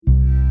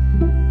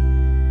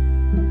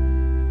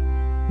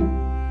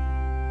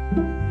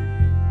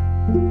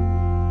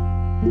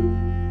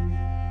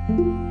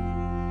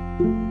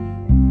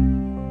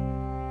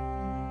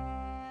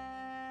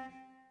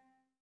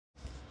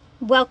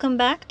Welcome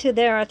back to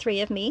There Are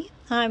Three of Me.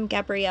 I'm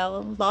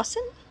Gabrielle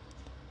Lawson,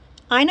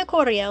 Ina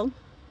Coriel,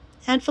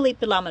 and Philippe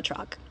de la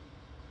Matraque.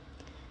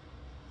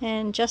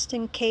 And just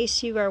in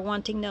case you are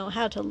wanting to know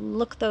how to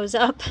look those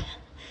up,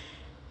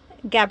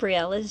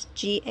 Gabrielle is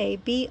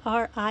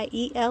Gabrielle,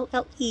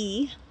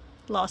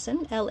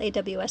 Lawson,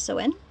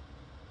 Lawson.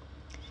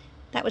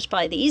 That was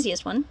probably the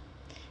easiest one.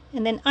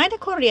 And then Ina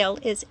Coriel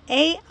is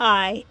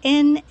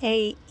Ainaechioriel.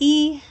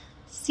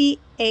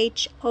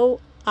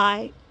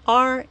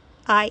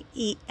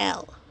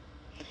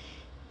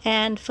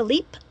 And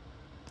Philippe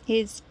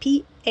is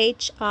Philippe.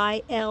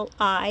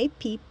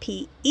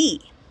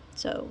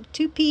 So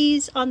 2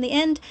 P's on the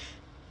end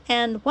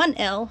and 1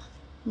 L,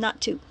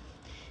 not 2.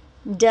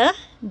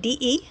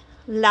 D-E,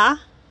 la,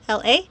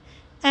 L-A,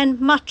 and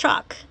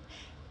Matraque,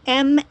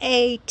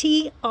 M-A-T-R-A-Q-U-E.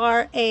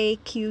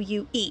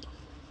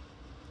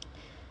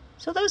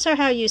 So those are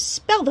how you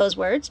spell those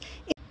words.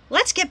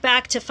 Let's get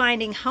back to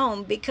finding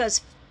home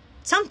because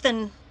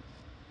something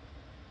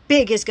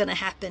big is going to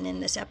happen in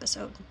this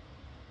episode.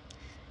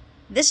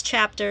 This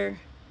chapter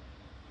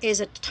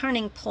is a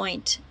turning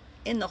point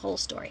in the whole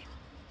story.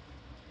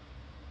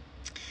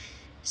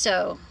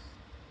 So,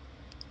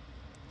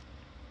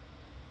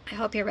 I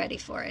hope you're ready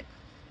for it.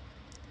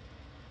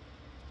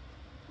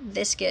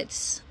 This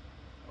gets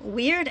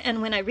weird,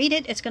 and when I read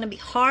it, it's going to be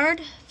hard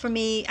for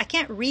me. I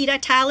can't read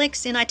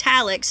italics in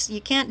italics.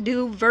 You can't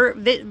do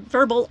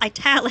verbal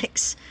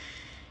italics.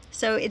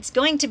 So it's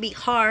going to be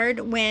hard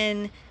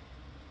when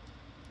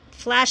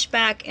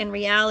flashback and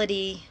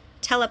reality,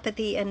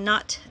 telepathy and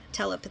not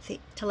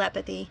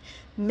telepathy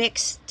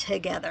mix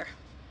together.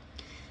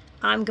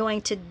 I'm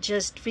going to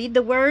just read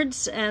the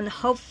words and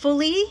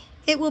hopefully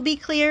it will be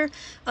clear.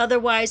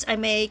 Otherwise, I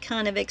may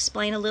kind of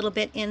explain a little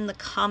bit in the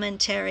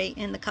commentary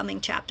in the coming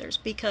chapters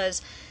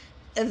because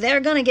they're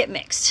going to get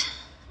mixed.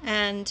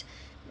 And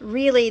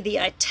really, the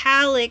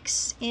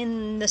italics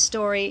in the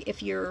story,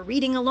 if you're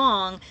reading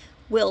along,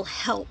 will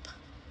help.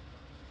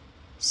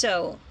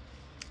 So,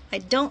 I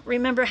don't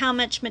remember how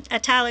much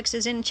italics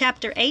is in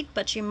chapter 8,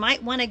 but you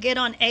might want to get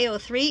on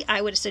AO3.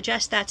 I would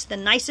suggest that's the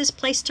nicest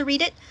place to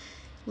read it.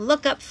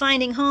 Look up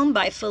Finding Home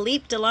by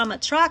Philippe de la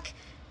Matraque.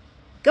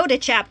 Go to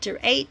chapter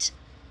 8,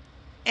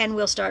 and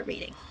we'll start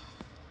reading.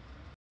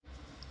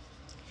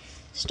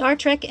 Star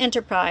Trek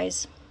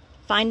Enterprise,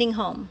 Finding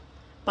Home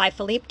by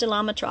Philippe de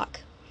la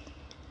Matraque.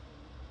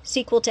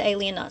 Sequel to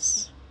Alien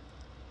Us.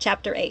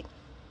 Chapter 8.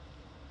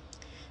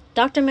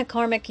 Dr.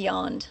 McCormick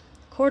yawned.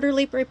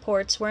 Quarterly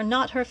reports were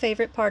not her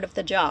favorite part of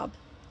the job.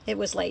 It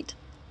was late.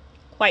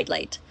 Quite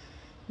late.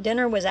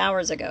 Dinner was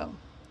hours ago.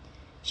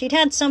 She'd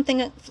had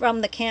something from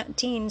the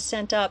canteen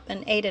sent up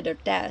and ate at her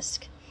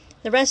desk.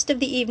 The rest of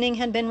the evening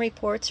had been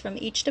reports from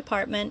each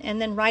department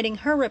and then writing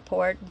her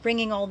report,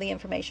 bringing all the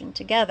information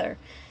together.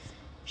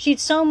 She'd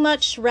so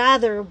much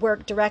rather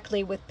work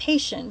directly with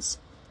patients,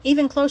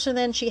 even closer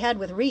than she had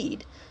with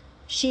Reed.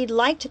 She'd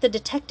liked the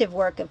detective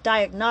work of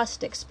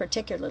diagnostics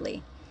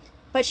particularly.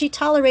 But she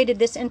tolerated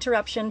this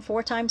interruption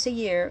 4 times a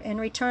year in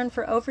return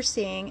for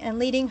overseeing and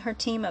leading her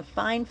team of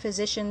fine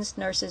physicians,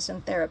 nurses,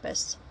 and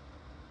therapists.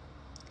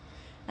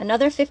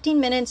 Another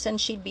 15 minutes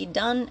and she'd be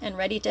done and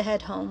ready to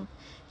head home.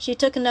 She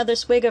took another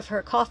swig of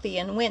her coffee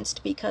and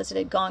winced because it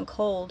had gone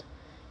cold.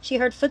 She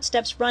heard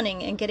footsteps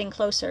running and getting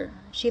closer.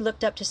 She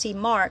looked up to see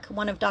Mark,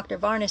 one of Dr.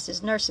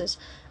 Varnus's nurses,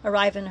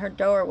 arrive in her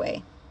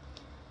doorway.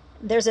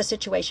 "There's a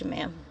situation,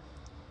 ma'am."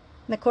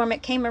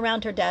 McCormick came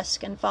around her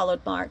desk and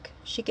followed Mark.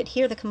 She could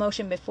hear the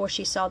commotion before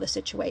she saw the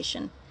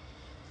situation.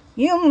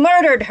 "You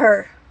murdered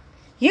her!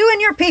 You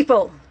and your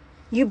people!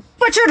 You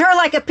butchered her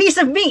like a piece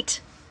of meat!"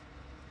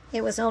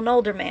 It was an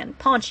older man,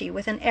 paunchy,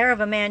 with an air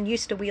of a man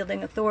used to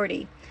wielding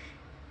authority,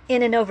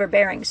 in an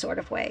overbearing sort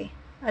of way.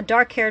 A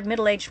dark-haired,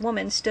 middle-aged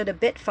woman stood a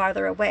bit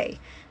farther away.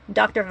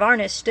 Dr.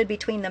 Varnus stood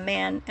between the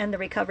man and the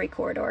recovery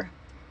corridor.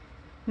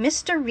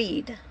 "Mr.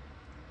 Reed,"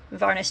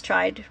 Varnus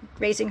tried,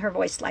 raising her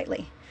voice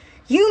slightly,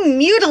 "you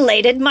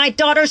mutilated my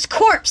daughter's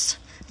corpse!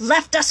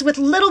 Left us with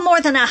little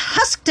more than a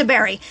husk to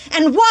bury!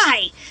 And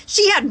why?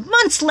 She had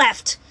months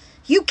left!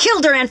 You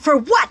killed her, and for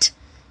what?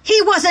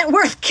 He wasn't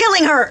worth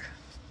killing her!"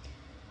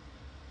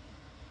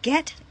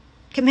 "Get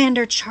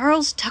Commander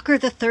Charles Tucker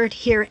III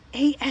here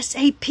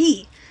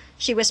ASAP,"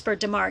 she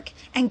whispered to Mark,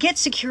 "and get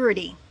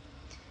security."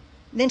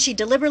 Then she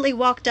deliberately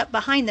walked up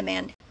behind the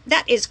man.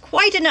 "That is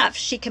quite enough,"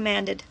 she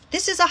commanded.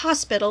 "This is a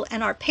hospital,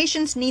 and our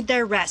patients need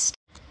their rest."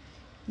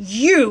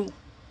 "You!"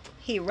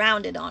 he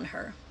rounded on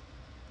her.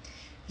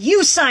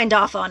 "You signed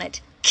off on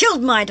it!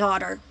 Killed my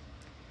daughter!"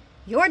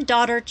 "Your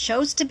daughter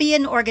chose to be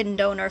an organ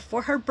donor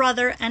for her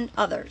brother and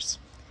others."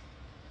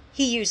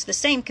 He used the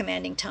same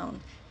commanding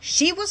tone.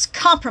 "She was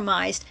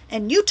compromised,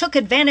 and you took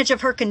advantage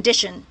of her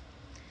condition."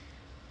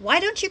 "Why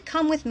don't you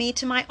come with me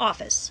to my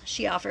office?"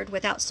 she offered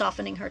without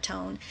softening her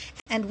tone,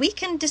 "and we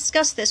can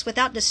discuss this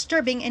without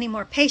disturbing any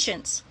more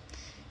patients."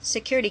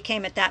 Security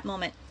came at that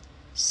moment.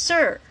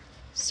 "Sir,"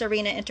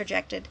 Serena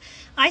interjected,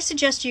 "I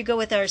suggest you go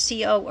with our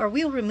CO or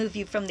we'll remove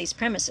you from these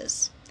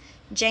premises."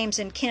 James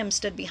and Kim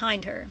stood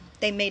behind her.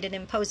 They made an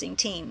imposing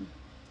team.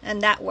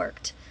 And that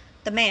worked.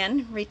 The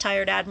man,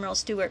 retired Admiral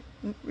Stuart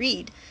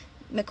Reed,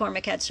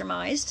 McCormick had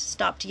surmised,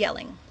 stopped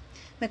yelling.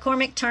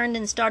 McCormick turned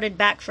and started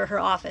back for her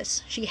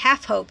office. She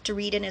half hoped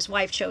Reed and his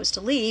wife chose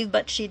to leave,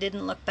 but she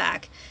didn't look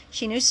back.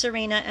 She knew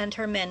Serena and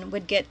her men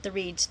would get the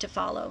Reeds to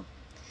follow.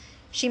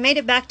 She made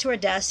it back to her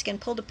desk and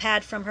pulled a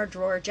pad from her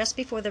drawer just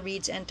before the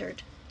Reeds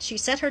entered. She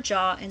set her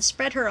jaw and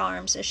spread her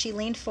arms as she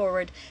leaned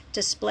forward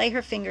to splay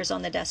her fingers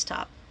on the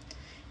desktop.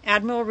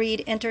 Admiral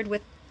Reed entered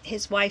with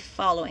his wife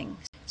following.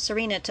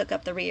 Serena took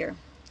up the rear.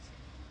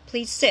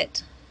 "Please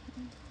sit,"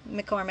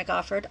 McCormick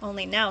offered,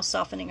 only now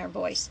softening her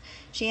voice.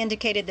 She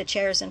indicated the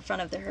chairs in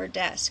front of her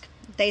desk.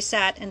 They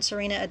sat, and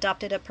Serena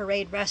adopted a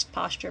parade rest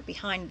posture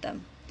behind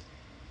them.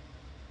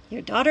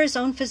 "Your daughter's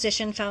own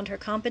physician found her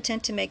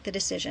competent to make the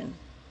decision,"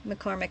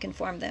 McCormick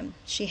informed them.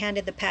 She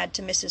handed the pad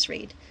to Mrs.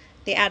 Reed.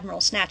 The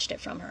Admiral snatched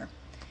it from her.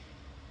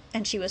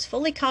 "And she was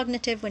fully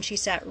cognitive when she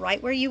sat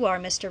right where you are,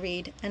 Mr.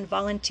 Reed, and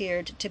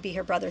volunteered to be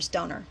her brother's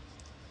donor."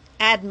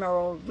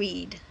 "Admiral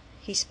Reed,"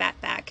 he spat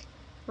back.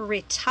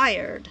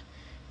 "Retired,"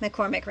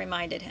 McCormick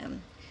reminded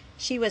him.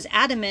 "She was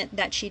adamant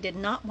that she did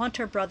not want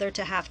her brother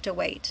to have to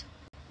wait.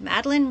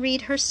 Madeline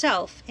Reed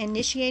herself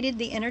initiated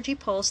the energy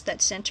pulse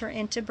that sent her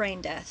into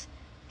brain death.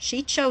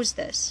 She chose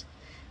this.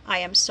 I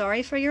am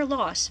sorry for your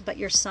loss, but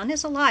your son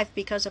is alive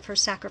because of her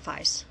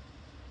sacrifice."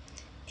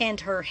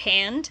 "And her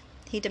hand?"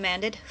 he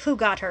demanded. "Who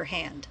got her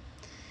hand?"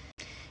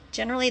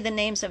 "Generally, the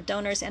names of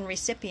donors and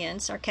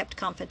recipients are kept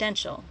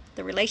confidential.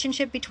 The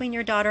relationship between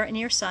your daughter and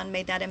your son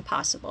made that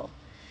impossible.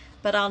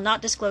 But I'll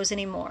not disclose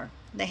any more.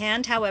 The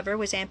hand, however,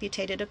 was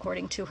amputated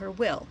according to her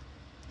will."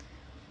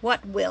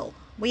 "What will?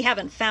 We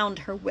haven't found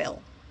her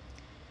will."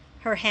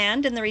 "Her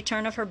hand and the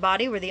return of her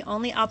body were the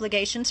only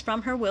obligations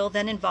from her will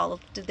then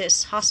involved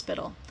this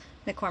hospital,"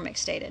 McCormick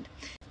stated.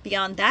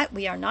 "Beyond that,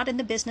 we are not in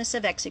the business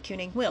of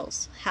executing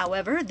wills.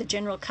 However, the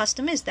general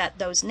custom is that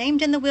those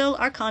named in the will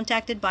are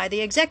contacted by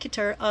the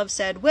executor of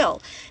said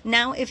will.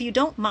 Now, if you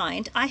don't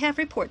mind, I have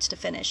reports to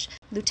finish.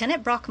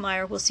 Lieutenant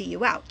Brockmeyer will see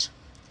you out."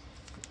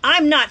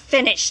 "I'm not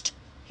finished!"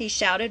 he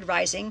shouted,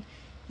 rising.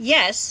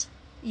 "Yes,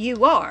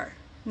 you are,"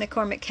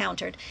 McCormick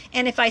countered.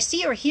 "And if I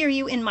see or hear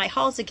you in my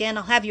halls again,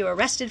 I'll have you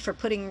arrested for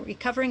putting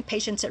recovering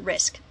patients at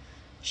risk."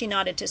 She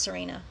nodded to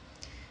Serena.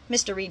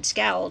 Mr. Reed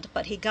scowled,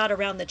 but he got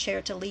around the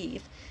chair to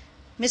leave.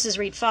 Mrs.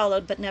 Reed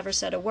followed, but never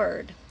said a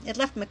word. It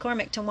left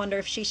McCormick to wonder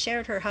if she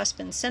shared her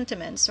husband's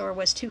sentiments or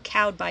was too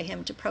cowed by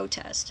him to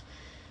protest.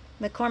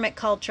 McCormick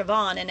called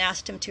Trevon and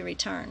asked him to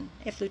return.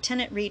 If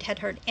Lieutenant Reed had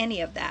heard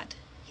any of that,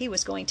 he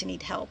was going to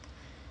need help.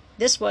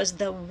 This was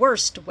the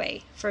worst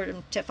way for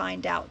him to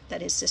find out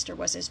that his sister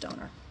was his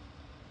donor.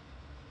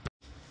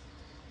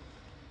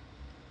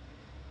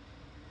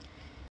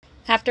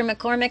 After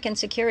McCormick and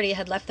security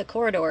had left the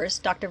corridors,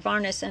 Dr.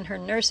 Varnes and her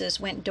nurses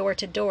went door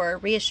to door,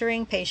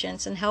 reassuring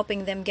patients and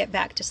helping them get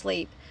back to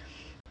sleep.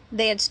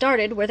 They had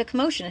started where the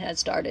commotion had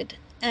started,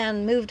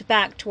 and moved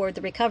back toward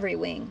the recovery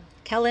wing.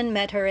 Kellen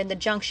met her in the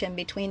junction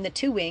between the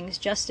two wings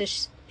just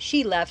as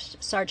she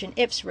left Sergeant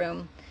Ip's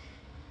room.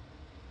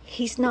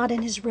 "He's not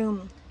in his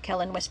room,"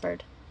 Kellen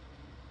whispered.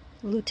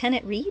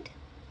 "Lieutenant Reed?"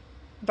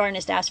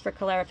 Varnes asked for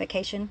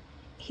clarification.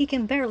 "He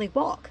can barely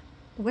walk.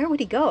 Where would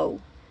he go?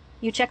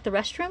 You checked the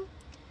restroom?"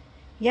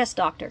 "Yes,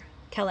 doctor,"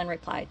 Kellen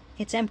replied.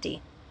 "It's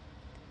empty."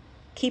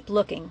 "Keep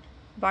looking,"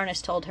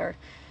 Varnes told her.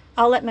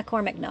 "I'll let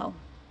McCormick know."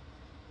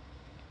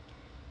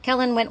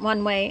 Kellen went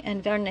one way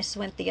and Varnes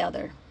went the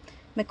other.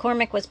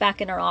 McCormick was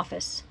back in her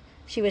office.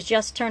 She was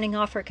just turning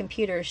off her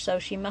computer, so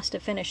she must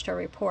have finished her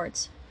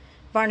reports.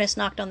 Varnes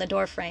knocked on the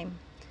doorframe.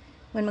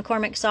 When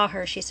McCormick saw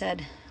her, she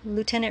said,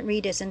 "Lieutenant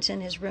Reed isn't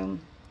in his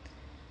room."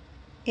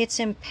 "It's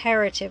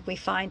imperative we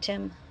find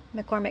him,"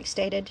 McCormick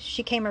stated.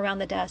 She came around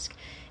the desk.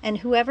 "And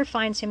whoever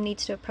finds him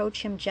needs to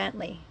approach him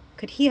gently.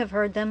 Could he have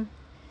heard them?"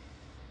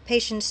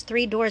 "Patients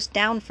 3 doors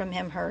down from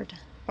him heard,"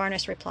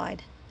 Varnes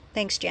replied.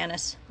 "Thanks,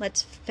 Janice.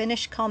 Let's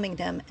finish calming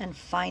them and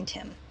find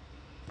him."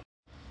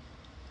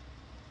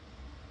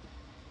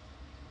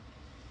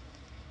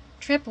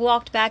 Tripp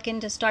walked back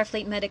into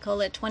Starfleet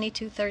Medical at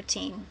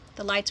 2213.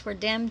 The lights were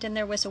dimmed and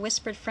there was a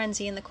whispered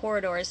frenzy in the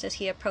corridors as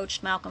he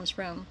approached Malcolm's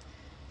room.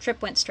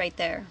 Tripp went straight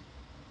there,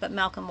 but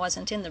Malcolm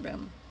wasn't in the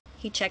room.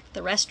 He checked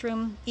the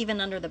restroom, even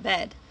under the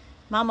bed.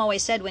 Mom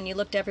always said when you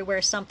looked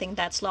everywhere something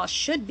that's lost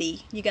should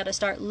be, you gotta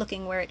start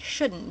looking where it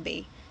shouldn't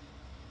be.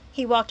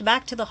 He walked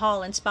back to the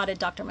hall and spotted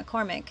Dr.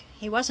 McCormick.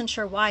 He wasn't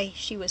sure why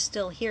she was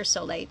still here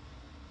so late.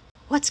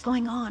 "What's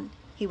going on?"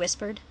 he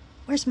whispered.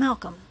 "Where's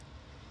Malcolm?"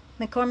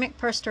 McCormick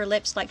pursed her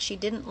lips like she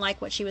didn't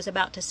like what she was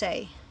about to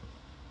say.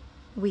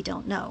 "We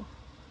don't know."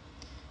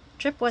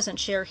 Tripp wasn't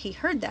sure he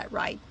heard that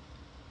right.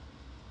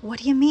 "What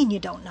do you mean you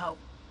don't know?"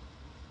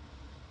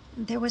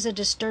 "There was a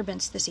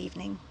disturbance this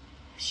evening,"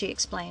 she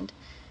explained.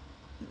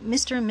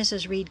 "Mr. and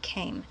Mrs. Reed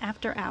came,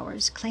 after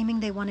hours, claiming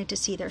they wanted to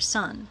see their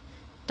son.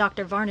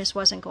 Dr. Varnes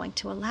wasn't going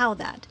to allow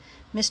that.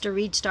 Mr.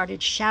 Reed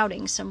started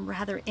shouting some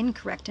rather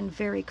incorrect and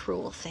very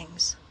cruel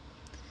things."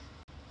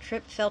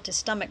 Tripp felt his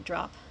stomach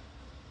drop.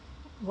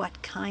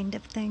 "What kind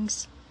of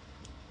things?"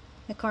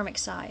 McCormick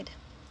sighed.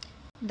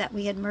 that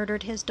we had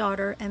murdered his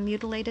daughter and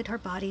mutilated her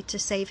body to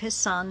save his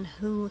son,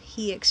 who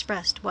he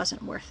expressed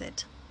wasn't worth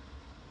it.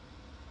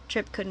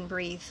 Tripp couldn't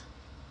breathe.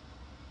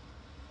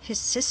 His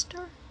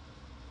sister?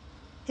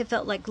 It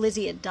felt like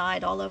Lizzie had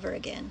died all over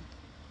again.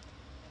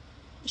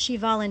 She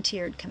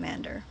volunteered,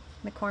 Commander,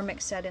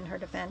 McCormick said in her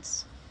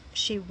defense.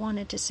 She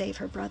wanted to save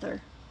her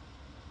brother.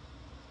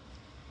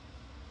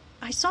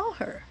 I saw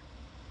her,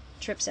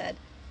 Tripp said.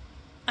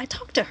 I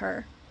talked to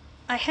her.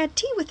 I had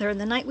tea with her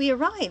the night we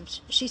arrived.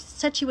 She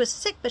said she was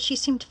sick, but she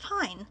seemed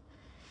fine.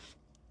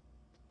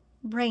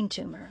 Brain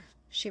tumor,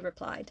 she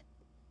replied.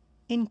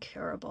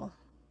 Incurable.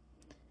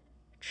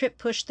 Tripp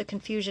pushed the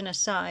confusion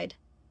aside.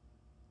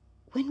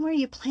 When were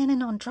you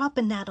planning on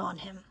dropping that on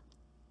him?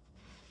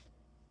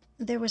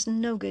 There was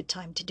no good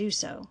time to do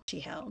so,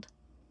 she held.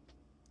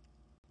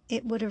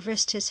 It would have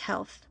risked his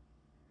health.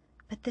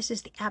 But this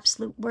is the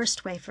absolute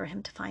worst way for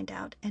him to find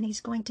out, and he's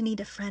going to need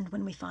a friend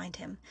when we find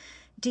him.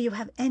 Do you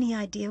have any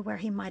idea where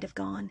he might have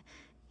gone?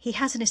 He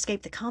hasn't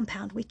escaped the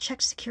compound. We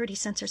checked security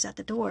sensors at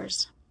the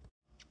doors.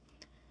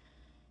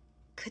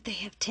 Could they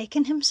have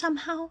taken him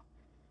somehow?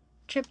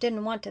 Tripp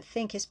didn't want to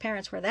think his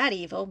parents were that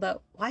evil,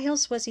 but why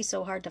else was he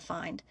so hard to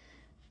find?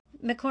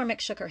 McCormick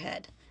shook her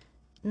head.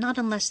 Not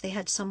unless they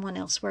had someone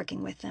else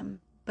working with them,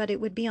 but it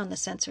would be on the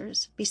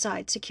sensors.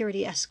 Besides,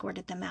 security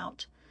escorted them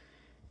out.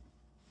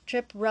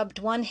 Tripp rubbed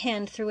one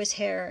hand through his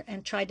hair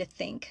and tried to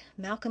think.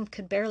 Malcolm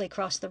could barely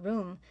cross the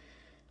room.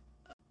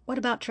 What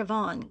about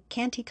Trevon?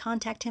 Can't he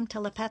contact him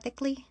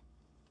telepathically?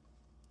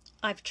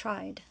 I've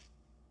tried.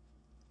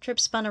 Tripp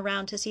spun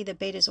around to see the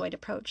Betazoid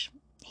approach.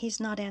 He's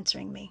not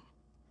answering me.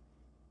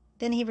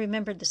 Then he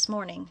remembered this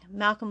morning.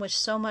 Malcolm was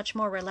so much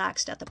more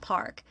relaxed at the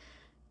park,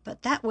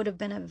 but that would have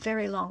been a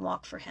very long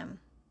walk for him.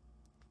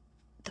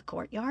 The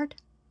courtyard?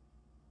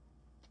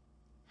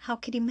 How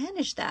could he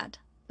manage that?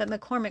 But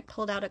McCormick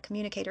pulled out a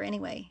communicator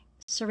anyway.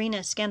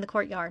 Serena scanned the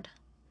courtyard.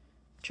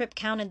 Tripp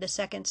counted the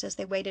seconds as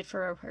they waited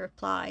for a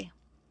reply.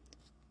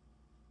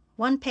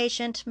 1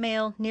 patient,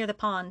 male, near the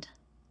pond.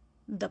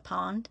 The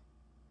pond?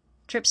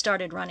 Tripp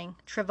started running.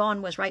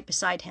 Trevon was right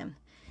beside him.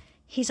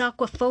 He's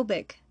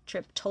aquaphobic,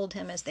 Tripp told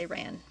him as they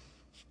ran.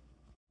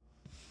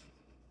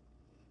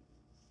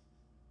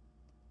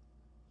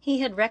 He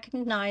had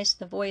recognized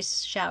the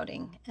voice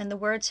shouting, and the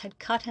words had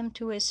cut him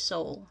to his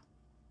soul.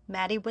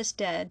 Maddie was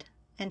dead,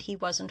 and he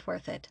wasn't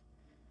worth it.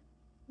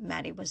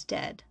 Maddie was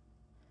dead.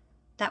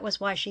 That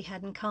was why she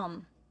hadn't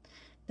come.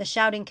 The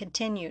shouting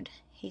continued.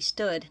 He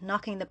stood,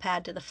 knocking the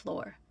pad to the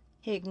floor.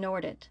 He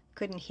ignored it,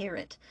 couldn't hear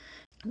it.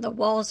 The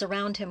walls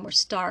around him were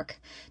stark.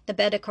 The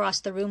bed across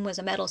the room was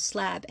a metal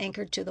slab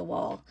anchored to the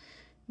wall.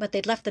 But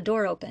they'd left the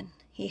door open.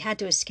 He had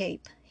to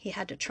escape. He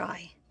had to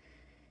try.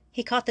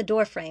 He caught the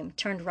door frame,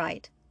 turned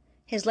right.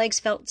 His legs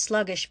felt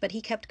sluggish, but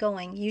he kept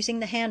going, using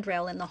the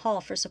handrail in the hall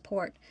for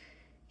support.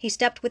 He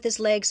stepped with his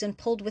legs and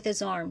pulled with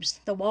his arms.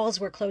 The walls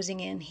were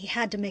closing in. He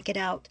had to make it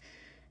out.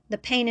 The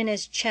pain in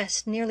his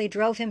chest nearly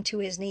drove him to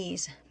his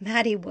knees.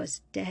 Maddie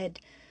was dead.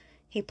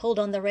 He pulled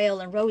on the rail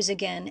and rose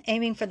again,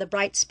 aiming for the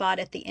bright spot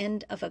at the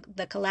end of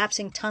the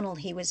collapsing tunnel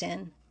he was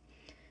in.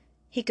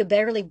 He could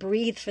barely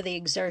breathe for the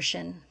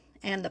exertion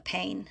and the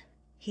pain.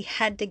 He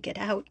had to get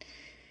out.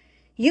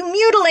 "You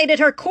mutilated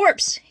her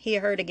corpse," he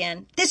heard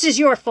again. "This is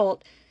your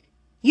fault.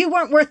 You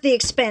weren't worth the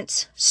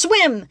expense.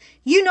 Swim!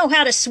 You know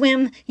how to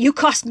swim. You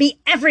cost me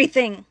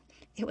everything."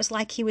 It was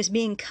like he was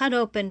being cut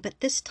open, but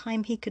this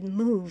time he could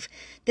move.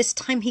 This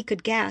time he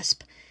could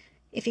gasp.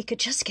 If he could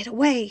just get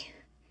away.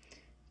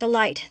 The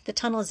light, the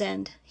tunnel's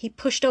end. He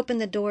pushed open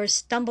the doors,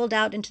 stumbled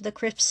out into the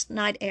crisp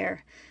night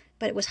air.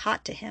 But it was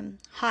hot to him,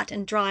 hot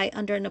and dry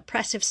under an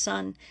oppressive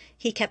sun.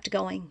 He kept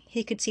going.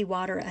 He could see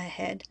water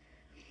ahead.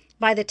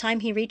 By the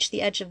time he reached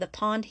the edge of the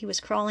pond, he was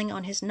crawling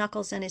on his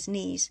knuckles and his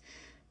knees.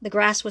 The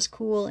grass was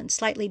cool and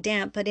slightly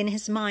damp, but in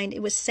his mind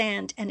it was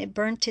sand, and it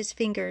burnt his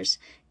fingers,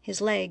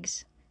 his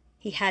legs.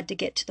 He had to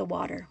get to the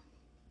water.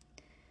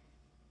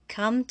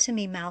 "Come to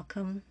me,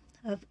 Malcolm,"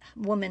 a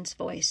woman's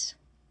voice.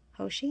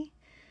 Hoshi?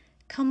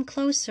 "Come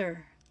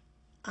closer.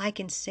 I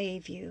can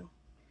save you."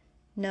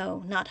 No,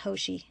 not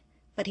Hoshi,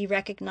 but he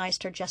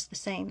recognized her just the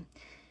same.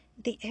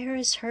 "The air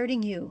is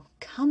hurting you.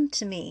 Come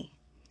to me."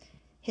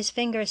 His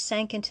fingers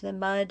sank into the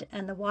mud,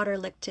 and the water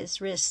licked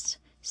his wrists,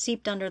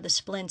 seeped under the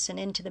splints and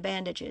into the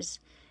bandages.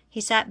 He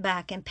sat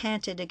back and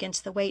panted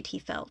against the weight he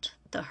felt,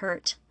 the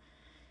hurt.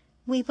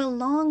 "We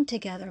belong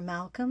together,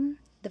 Malcolm,"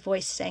 the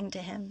voice sang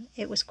to him.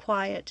 It was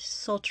quiet,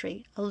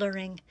 sultry,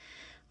 alluring.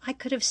 "I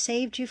could have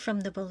saved you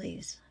from the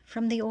bullies,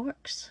 from the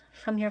orcs,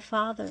 from your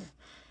father.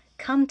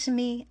 Come to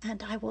me,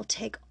 and I will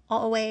take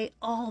away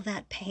all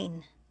that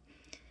pain."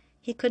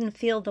 He couldn't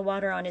feel the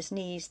water on his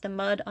knees, the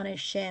mud on his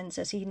shins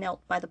as he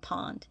knelt by the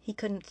pond. He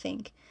couldn't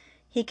think.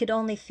 He could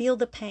only feel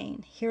the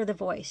pain, hear the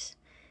voice,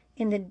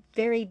 in the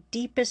very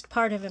deepest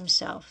part of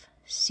himself,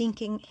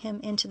 sinking him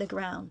into the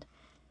ground.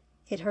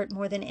 It hurt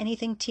more than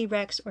anything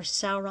T-Rex or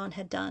Sauron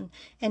had done,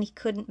 and he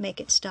couldn't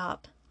make it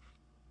stop.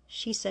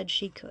 She said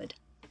she could.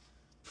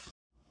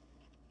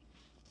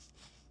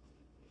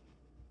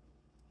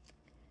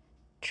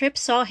 Tripp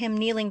saw him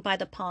kneeling by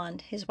the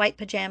pond. His white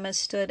pajamas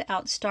stood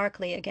out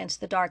starkly against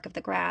the dark of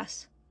the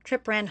grass.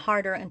 Tripp ran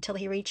harder until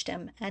he reached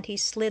him, and he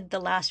slid the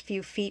last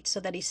few feet so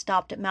that he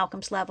stopped at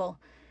Malcolm's level.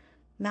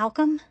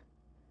 "Malcolm?"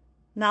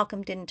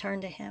 Malcolm didn't turn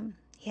to him.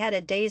 He had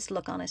a dazed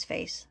look on his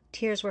face.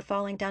 Tears were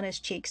falling down his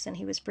cheeks, and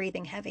he was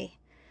breathing heavy.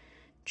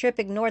 Tripp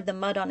ignored the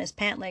mud on his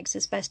pant legs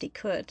as best he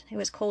could. It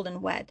was cold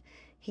and wet.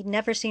 He'd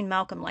never seen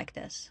Malcolm like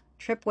this.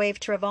 Tripp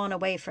waved Trevon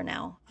away for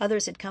now.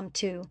 Others had come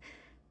too.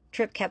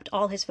 Tripp kept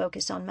all his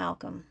focus on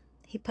Malcolm.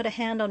 He put a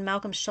hand on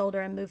Malcolm's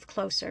shoulder and moved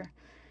closer.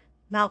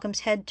 Malcolm's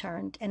head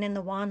turned, and in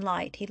the wan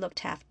light he looked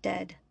half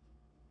dead.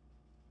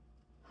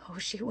 "Oh,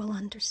 she will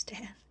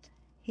understand,"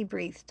 he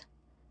breathed.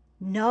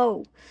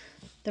 No!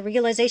 The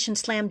realization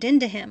slammed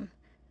into him.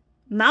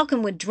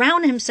 Malcolm would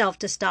drown himself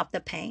to stop the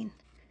pain.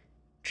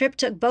 Tripp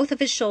took both of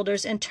his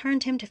shoulders and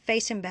turned him to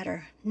face him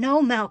better.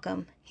 "No,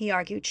 Malcolm," he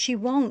argued. "She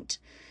won't."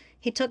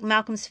 He took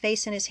Malcolm's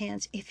face in his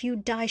hands. "If you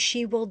die,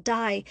 she will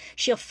die.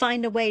 She'll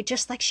find a way,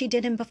 just like she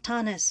did in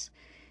Baftanas."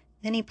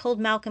 Then he pulled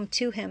Malcolm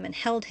to him and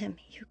held him.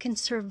 "You can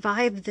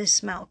survive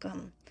this,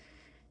 Malcolm."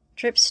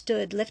 Tripp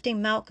stood,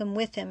 lifting Malcolm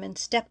with him, and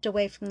stepped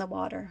away from the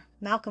water.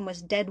 Malcolm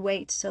was dead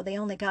weight, so they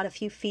only got a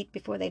few feet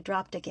before they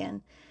dropped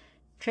again.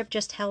 Tripp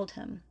just held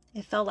him.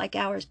 It felt like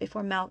hours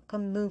before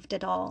Malcolm moved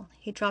at all.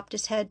 He dropped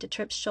his head to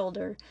Tripp's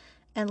shoulder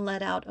and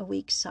let out a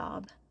weak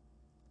sob.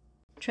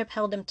 Tripp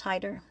held him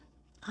tighter.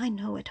 "I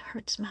know it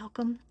hurts,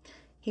 Malcolm,"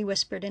 he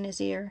whispered in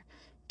his ear.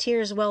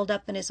 Tears welled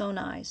up in his own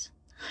eyes.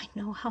 "I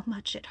know how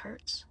much it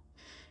hurts.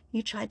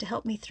 You tried to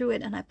help me through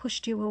it, and I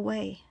pushed you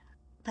away.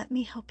 Let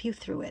me help you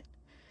through it."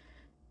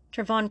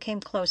 Trevon came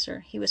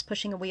closer. He was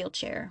pushing a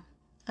wheelchair.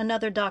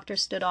 Another doctor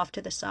stood off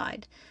to the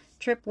side.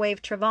 Tripp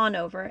waved Trevon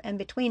over, and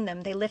between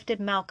them they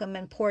lifted Malcolm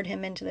and poured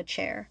him into the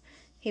chair.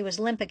 He was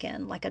limp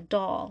again, like a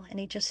doll,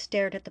 and he just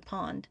stared at the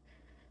pond.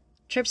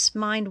 Tripp's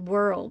mind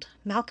whirled.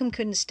 Malcolm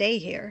couldn't stay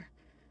here.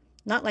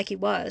 Not like he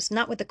was,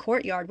 not with the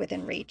courtyard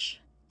within reach.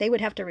 They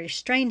would have to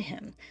restrain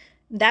him.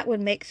 That would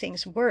make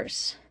things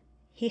worse.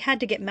 He had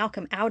to get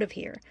Malcolm out of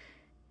here.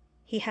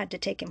 He had to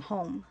take him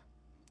home.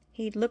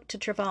 He looked to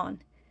Trevon.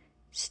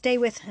 "Stay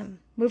with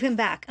him. Move him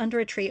back, under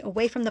a tree,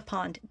 away from the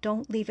pond.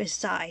 Don't leave his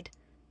side."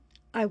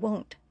 "I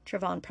won't,"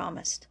 Trevon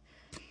promised.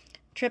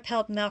 Tripp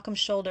held Malcolm's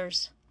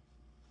shoulders.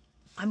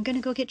 "I'm going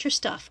to go get your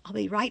stuff. I'll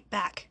be right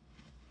back."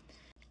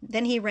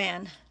 Then he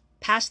ran,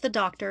 past the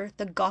doctor,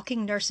 the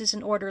gawking nurses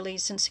and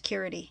orderlies and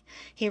security.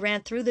 He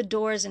ran through the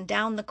doors and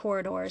down the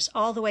corridors,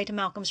 all the way to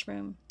Malcolm's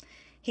room.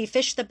 He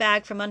fished the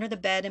bag from under the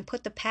bed and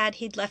put the pad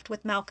he'd left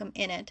with Malcolm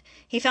in it.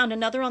 He found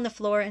another on the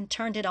floor and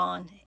turned it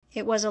on.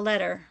 It was a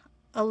letter,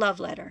 a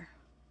love letter,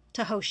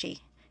 to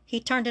Hoshi.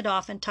 He turned it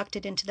off and tucked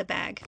it into the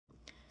bag.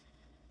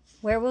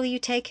 "Where will you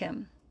take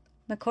him?"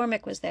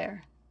 McCormick was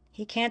there.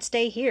 "He can't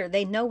stay here.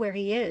 They know where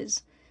he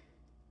is."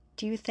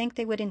 "Do you think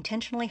they would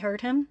intentionally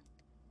hurt him?"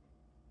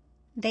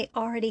 "They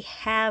already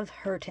have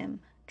hurt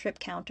him," Tripp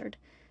countered.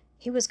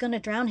 "He was going to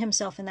drown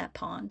himself in that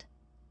pond."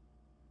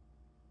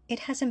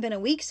 "It hasn't been a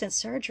week since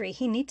surgery.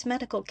 He needs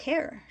medical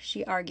care,"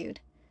 she argued.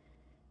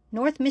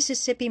 "North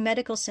Mississippi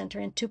Medical Center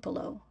in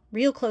Tupelo,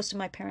 real close to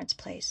my parents'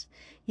 place.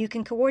 You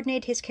can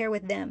coordinate his care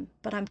with them,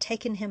 but I'm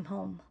taking him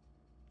home."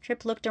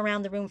 Tripp looked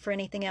around the room for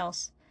anything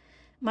else.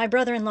 "My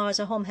brother-in-law is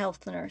a home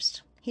health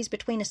nurse. He's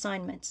between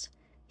assignments."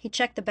 He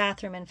checked the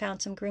bathroom and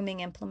found some grooming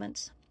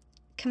implements.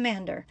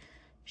 "Commander,"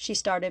 she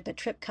started, but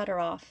Tripp cut her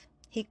off.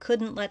 He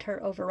couldn't let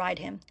her override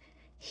him.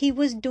 He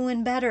was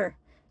doing better.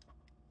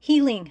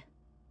 Healing.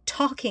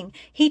 Talking.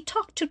 He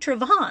talked to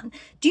Trevon.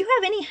 Do you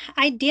have any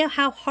idea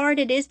how hard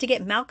it is to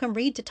get Malcolm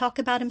Reed to talk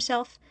about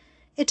himself?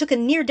 It took a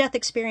near-death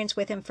experience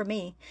with him for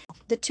me.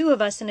 The two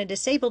of us in a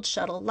disabled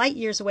shuttle, light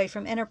years away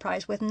from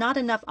Enterprise, with not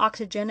enough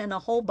oxygen and a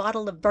whole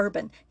bottle of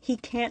bourbon. He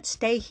can't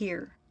stay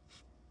here."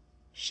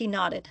 She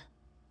nodded.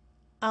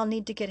 "I'll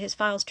need to get his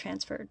files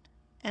transferred,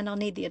 and I'll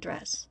need the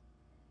address."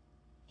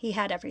 He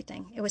had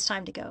everything. It was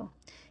time to go.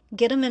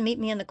 "Get him and meet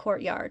me in the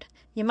courtyard.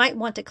 You might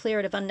want to clear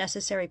it of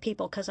unnecessary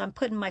people, 'cause I'm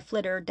putting my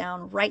flitter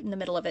down right in the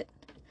middle of it."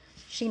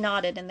 She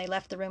nodded, and they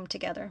left the room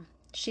together.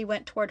 She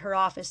went toward her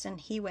office, and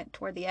he went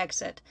toward the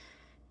exit.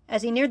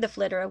 As he neared the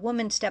flitter, a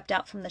woman stepped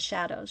out from the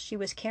shadows. She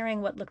was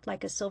carrying what looked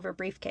like a silver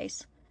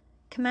briefcase.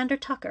 "Commander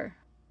Tucker."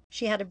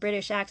 She had a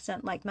British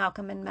accent like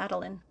Malcolm and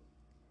Madeline.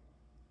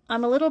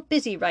 "I'm a little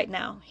busy right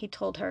now," he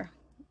told her.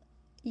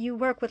 "You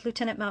work with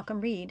Lieutenant Malcolm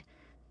Reed?"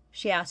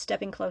 she asked,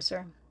 stepping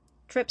closer.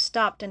 Tripp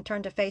stopped and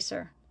turned to face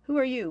her. "Who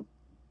are you?"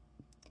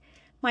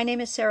 "My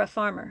name is Sarah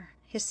Farmer.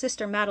 His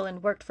sister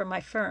Madeline worked for my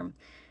firm.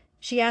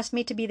 She asked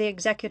me to be the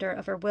executor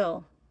of her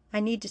will. I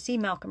need to see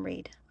Malcolm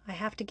Reed. I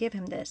have to give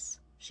him this."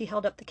 She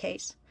held up the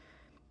case.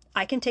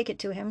 "I can take it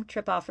to him,"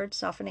 Tripp offered,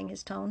 softening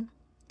his tone.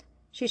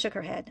 She shook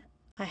her head.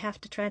 "I have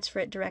to transfer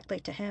it directly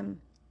to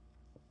him."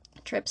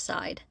 Tripp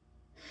sighed.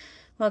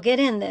 "Well, get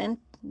in then.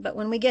 But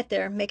when we get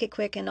there, make it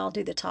quick and I'll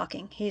do the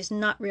talking. He's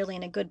not really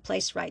in a good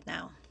place right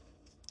now."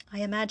 "I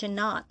imagine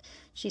not,"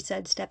 she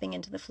said, stepping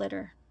into the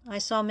flitter. "I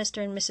saw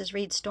Mr. and Mrs.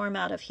 Reed storm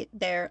out of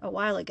there a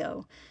while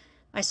ago.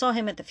 I saw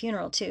him at the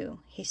funeral, too.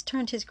 He's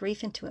turned his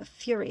grief into a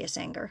furious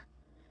anger."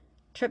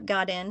 Tripp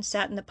got in,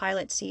 sat in the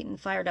pilot's seat, and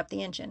fired up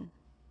the engine.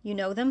 "You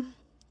know them?"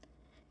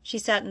 She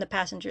sat in the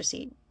passenger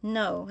seat.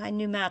 "No, I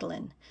knew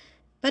Madeline.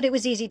 But it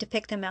was easy to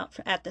pick them out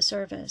at the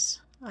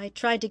service. I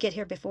tried to get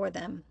here before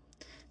them."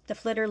 The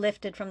flitter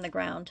lifted from the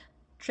ground.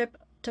 Tripp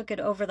took it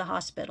over the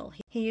hospital.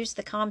 He used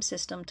the comm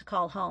system to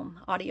call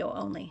home, audio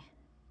only.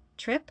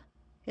 "Tripp?"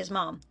 His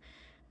mom.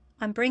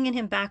 "I'm bringing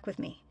him back with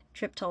me,"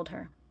 Tripp told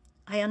her.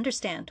 "I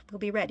understand. We'll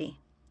be ready."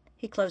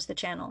 He closed the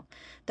channel.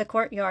 The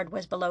courtyard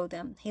was below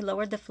them. He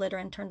lowered the flitter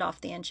and turned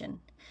off the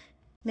engine.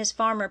 Miss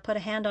Farmer put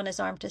a hand on his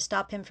arm to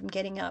stop him from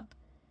getting up.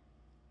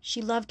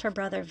 "She loved her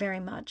brother very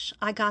much.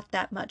 I got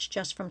that much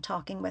just from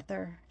talking with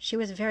her. She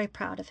was very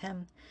proud of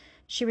him.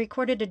 She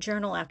recorded a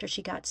journal after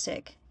she got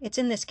sick. It's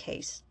in this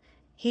case.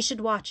 He should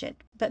watch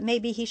it, but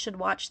maybe he should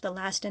watch the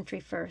last entry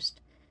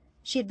first.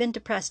 She had been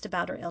depressed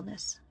about her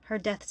illness. Her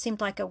death seemed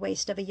like a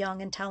waste of a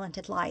young and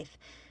talented life.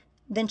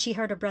 Then she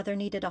heard her brother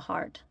needed a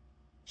heart.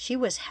 She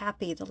was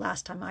happy the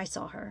last time I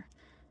saw her.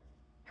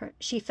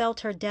 She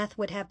felt her death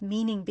would have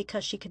meaning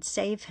because she could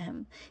save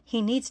him.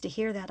 He needs to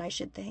hear that, I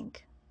should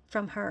think.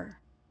 From her."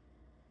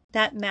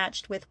 That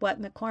matched with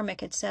what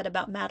McCormick had said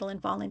about Madeline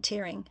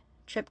volunteering.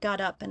 Tripp got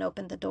up and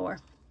opened the door.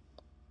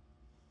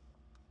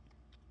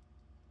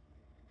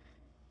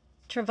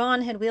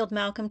 Trevon had wheeled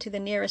Malcolm to the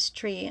nearest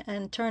tree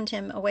and turned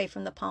him away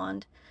from the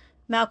pond.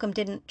 Malcolm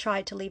didn't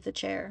try to leave the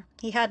chair.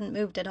 He hadn't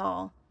moved at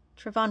all.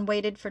 Trevon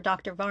waited for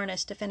Dr.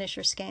 Varnes to finish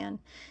her scan.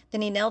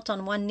 Then he knelt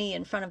on one knee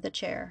in front of the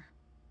chair.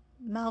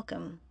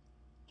 "Malcolm,"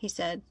 he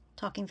said,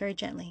 talking very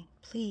gently,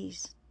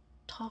 "please,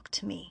 talk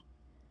to me."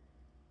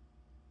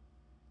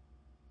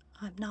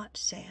 "I'm not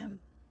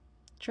Sam."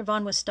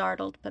 Trevon was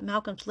startled, but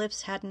Malcolm's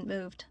lips hadn't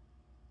moved.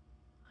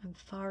 "I'm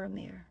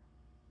Faramir."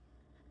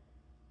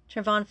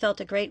 Trevon felt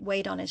a great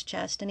weight on his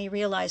chest, and he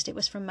realized it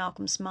was from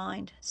Malcolm's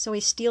mind. So he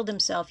steeled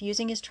himself,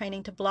 using his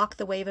training to block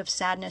the wave of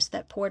sadness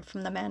that poured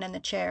from the man in the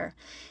chair.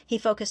 He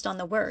focused on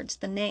the words,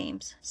 the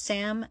names,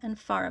 Sam and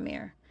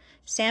Faramir.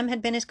 Sam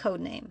had been his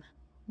code name.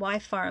 Why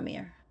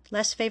Faramir?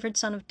 Less favored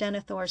son of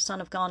Denethor,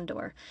 son of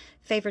Gondor.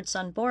 Favored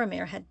son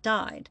Boromir had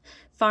died.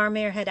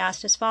 Faramir had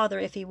asked his father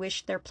if he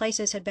wished their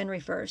places had been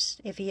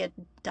reversed, if he had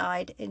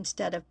died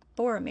instead of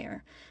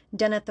Boromir.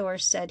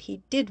 Denethor said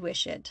he did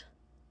wish it.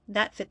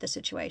 That fit the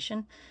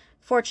situation.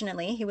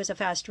 Fortunately, he was a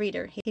fast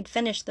reader. He'd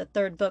finished the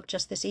third book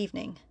just this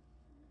evening.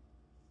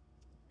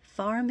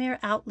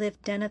 "Faramir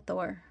outlived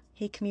Denethor,"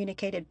 he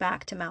communicated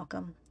back to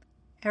Malcolm.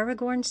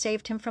 "Aragorn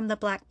saved him from the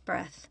Black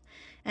Breath,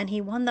 and he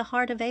won the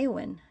heart of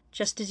Éowyn,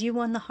 just as you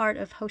won the heart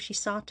of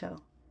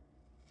Hoshisato."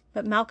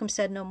 But Malcolm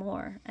said no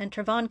more, and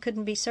Trevon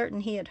couldn't be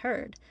certain he had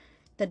heard.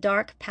 The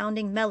dark,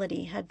 pounding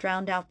melody had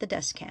drowned out the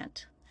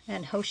descant,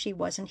 and Hoshi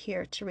wasn't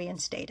here to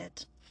reinstate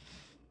it.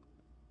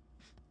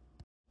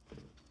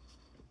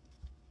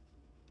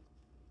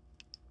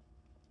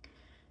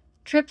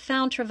 Tripp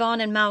found Trevon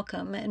and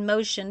Malcolm and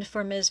motioned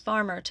for Ms.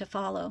 Farmer to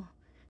follow.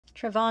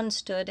 Trevon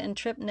stood, and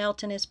Tripp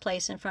knelt in his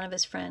place in front of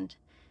his friend.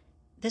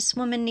 "This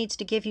woman needs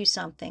to give you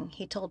something,"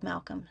 he told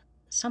Malcolm.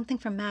 "Something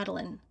from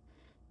Madeline."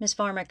 Miss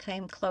Farmer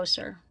came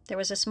closer. There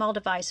was a small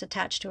device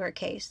attached to her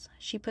case.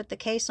 She put the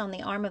case on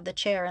the arm of the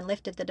chair and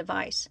lifted the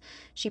device.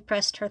 She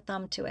pressed her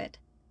thumb to it.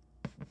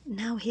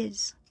 "Now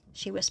his,"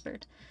 she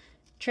whispered.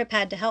 Tripp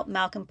had to help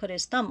Malcolm put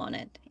his thumb on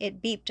it.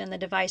 It beeped and the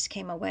device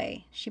came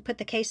away. She put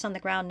the case on the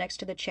ground next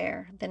to the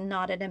chair, then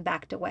nodded and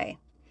backed away.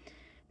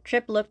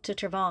 Tripp looked to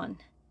Trevon.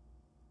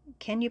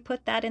 "Can you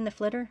put that in the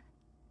flitter?"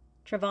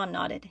 Trevon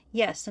nodded.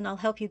 "Yes, and I'll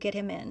help you get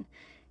him in."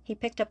 He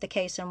picked up the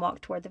case and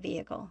walked toward the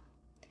vehicle.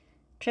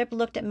 Tripp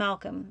looked at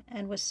Malcolm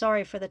and was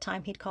sorry for the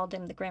time he'd called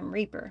him the Grim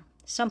Reaper.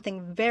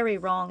 Something very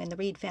wrong in the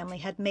Reed family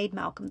had made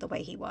Malcolm the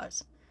way he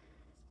was.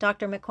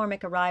 Dr.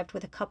 McCormick arrived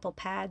with a couple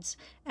pads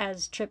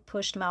as Tripp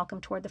pushed Malcolm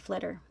toward the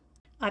flitter.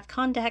 "I've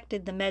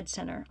contacted the med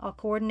center. I'll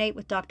coordinate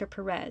with Dr.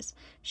 Perez.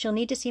 She'll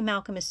need to see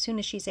Malcolm as soon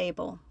as she's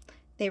able."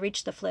 They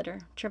reached the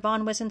flitter.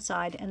 Trevon was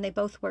inside, and they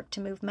both worked to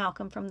move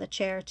Malcolm from the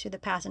chair to the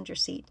passenger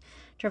seat.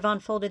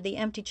 Trevon folded the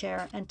empty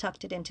chair and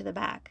tucked it into the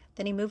back.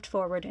 Then he moved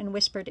forward and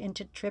whispered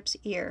into Tripp's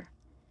ear,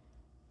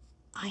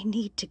 "I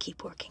need to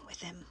keep working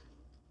with him."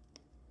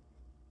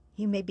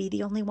 "You may be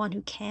the only one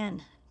who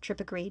can," Tripp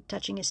agreed,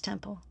 touching his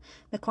temple.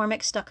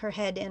 McCormick stuck her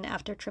head in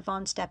after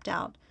Trevon stepped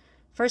out.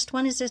 "First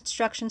one is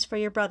instructions for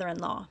your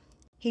brother-in-law."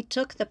 He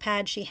took the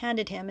pad she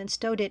handed him and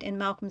stowed it in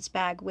Malcolm's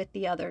bag with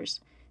the others.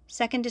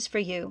 "Second is for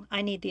you.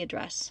 I need the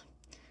address."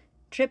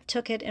 Tripp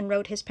took it and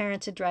wrote his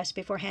parents' address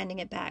before handing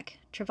it back.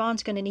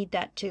 "Trevon's going to need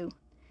that, too."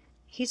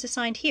 "He's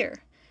assigned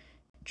here."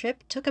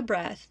 Tripp took a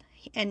breath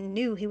and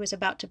knew he was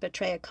about to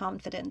betray a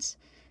confidence.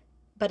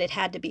 But it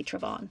had to be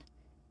Trevon.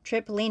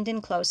 Tripp leaned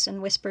in close and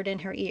whispered in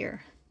her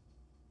ear,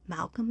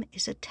 "Malcolm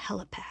is a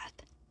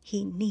telepath.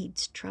 He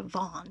needs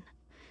Trevon."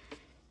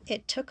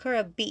 It took her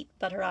a beat,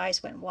 but her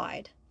eyes went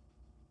wide.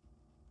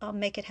 "I'll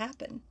make it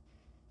happen."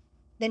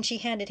 Then she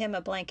handed him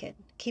a blanket.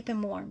 "Keep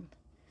him warm."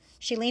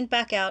 She leaned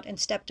back out and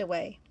stepped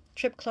away.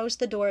 Tripp closed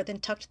the door, then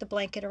tucked the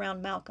blanket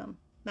around Malcolm.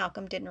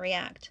 Malcolm didn't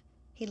react.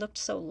 He looked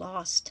so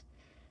lost.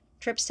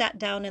 Tripp sat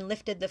down and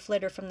lifted the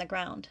flitter from the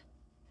ground.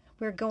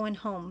 We're going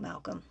home,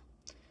 Malcolm.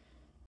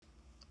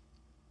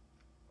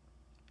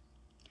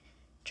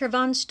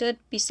 Trevon stood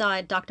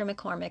beside Dr.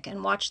 McCormick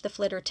and watched the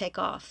flitter take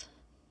off.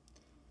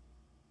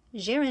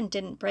 Jiren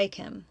didn't break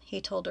him,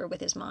 he told her with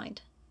his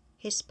mind.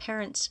 His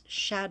parents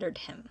shattered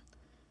him.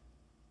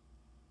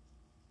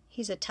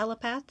 He's a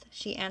telepath,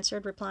 she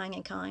answered, replying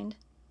in kind.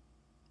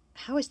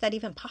 How is that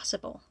even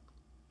possible?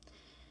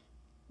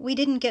 We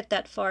didn't get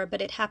that far,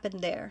 but it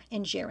happened there,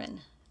 in Jiren.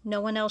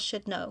 No one else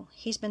should know.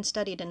 He's been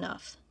studied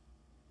enough.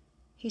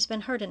 He's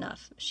been hurt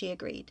enough, she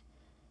agreed.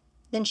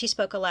 Then she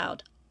spoke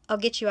aloud. I'll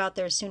get you out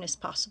there as soon as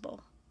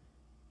possible.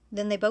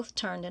 Then they both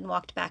turned and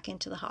walked back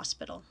into the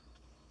hospital.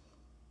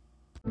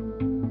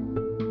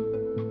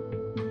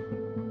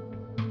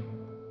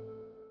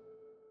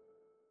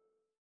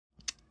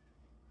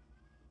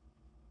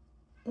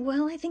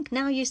 Well, I think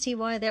now you see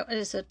why there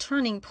is a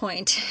turning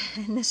point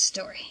in this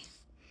story.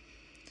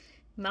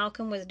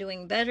 Malcolm was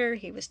doing better.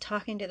 He was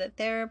talking to the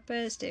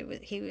therapist.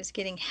 He was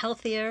getting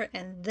healthier.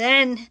 And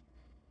then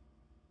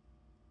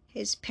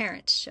his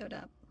parents showed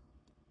up.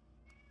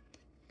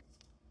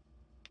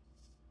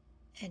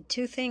 And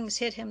two things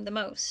hit him the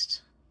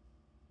most.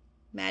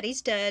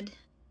 Maddie's dead,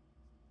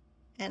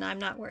 and I'm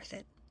not worth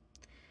it.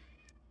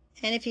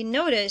 And if you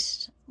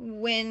noticed,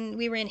 when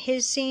we were in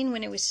his scene,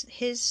 when it was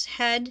his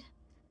head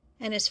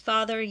and his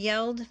father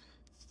yelled,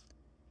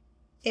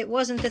 it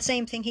wasn't the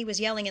same thing he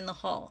was yelling in the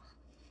hall.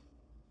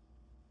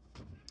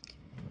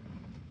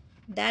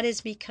 That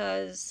is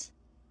because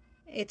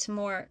it's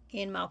more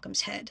in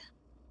Malcolm's head.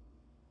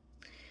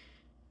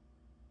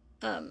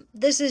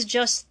 This is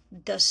just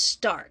the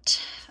start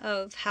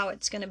of how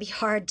it's going to be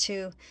hard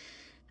to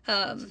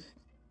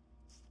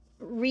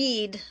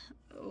read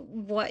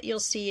what you'll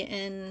see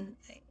in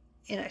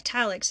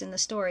italics in the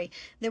story.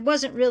 There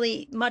wasn't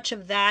really much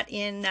of that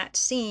in that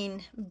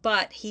scene,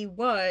 but he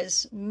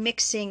was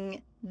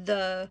mixing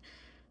the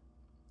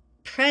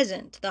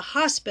present, the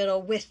hospital,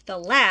 with the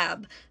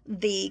lab,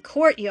 the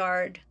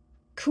courtyard,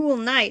 cool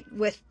night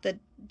with the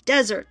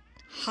desert,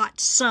 hot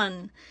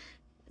sun,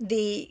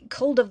 the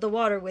cold of the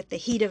water with the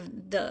heat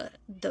of the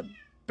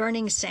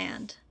burning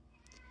sand.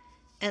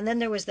 And then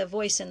there was the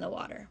voice in the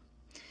water.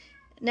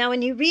 Now,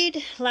 when you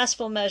read Last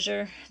Full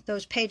Measure,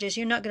 those pages,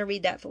 you're not going to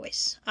read that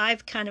voice.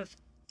 I've kind of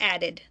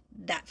added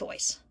that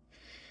voice.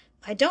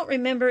 I don't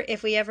remember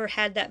if we ever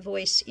had that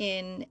voice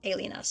in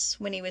Alien Us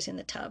when he was in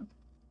the tub.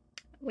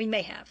 We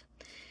may have.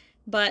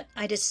 But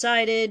I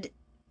decided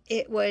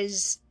it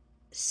was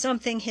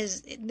something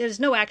there's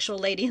no actual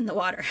lady in the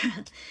water.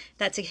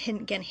 That's,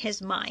 again,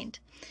 his mind.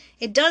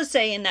 It does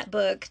say in that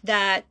book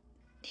that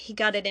he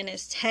got it in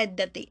his head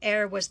that the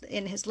air was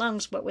in his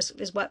lungs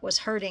is what was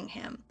hurting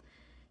him.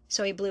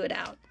 So he blew it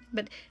out.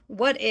 But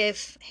what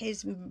if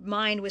his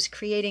mind was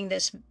creating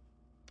this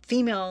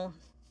female,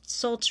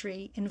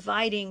 sultry,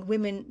 inviting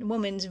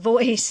woman's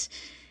voice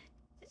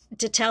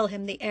to tell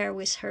him the air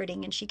was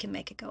hurting and she can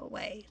make it go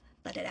away,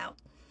 let it out.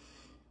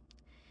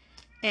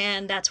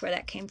 And that's where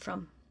that came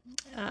from.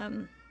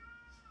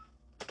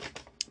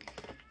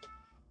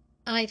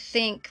 I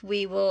think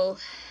we will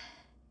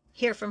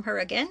hear from her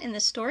again in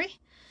this story.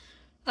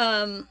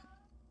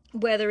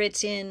 Whether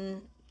it's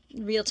in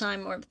real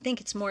time or I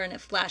think it's more in a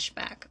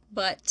flashback.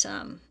 But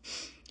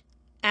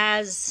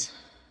as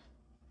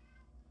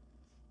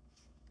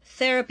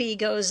therapy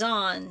goes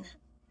on,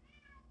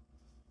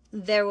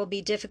 there will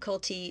be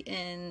difficulty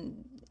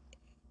in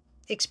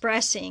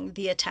expressing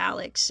the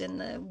italics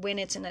and when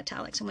it's in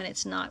italics and when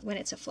it's not, when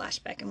it's a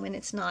flashback and when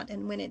it's not,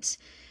 and when it's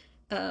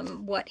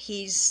what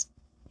he's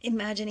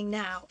imagining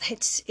now.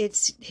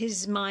 It's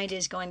his mind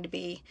is going to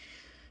be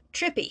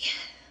trippy,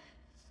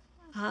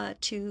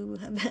 to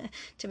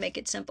make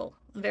it simple,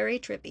 very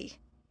trippy.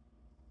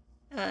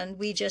 And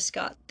we just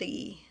got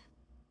the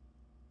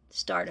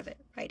start of it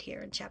right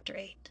here in chapter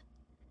 8.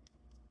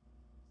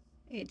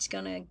 It's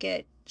gonna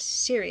get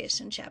serious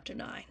in chapter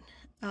 9.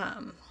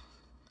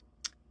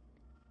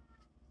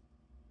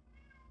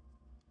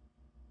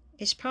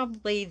 It's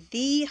probably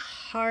the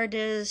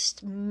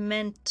hardest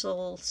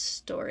mental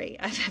story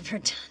I've ever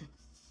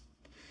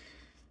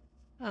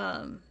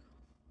done.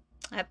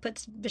 I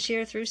put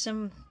Bashir through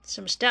some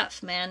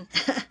stuff, man.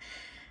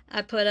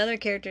 I put other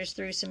characters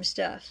through some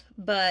stuff,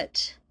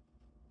 but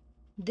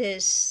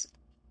this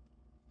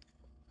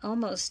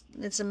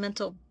it's a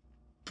mental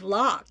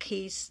block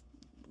he's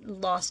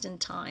lost in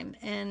time,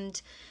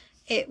 and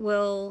it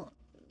will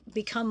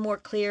become more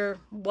clear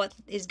what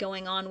is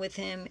going on with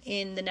him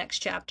in the next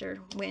chapter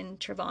when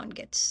Trevon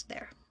gets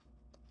there.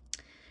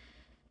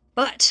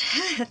 But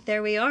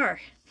there we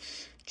are,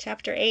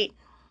 chapter 8.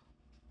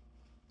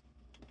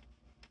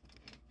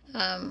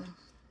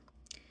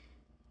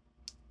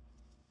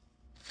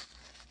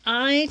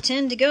 I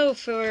tend to go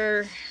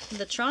for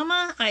the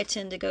trauma. I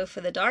tend to go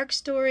for the dark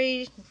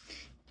story.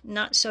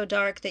 Not so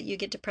dark that you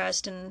get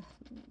depressed and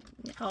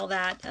all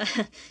that.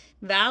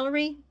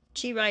 Valerie,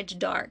 she writes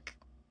dark.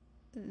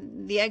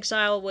 The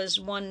Exile was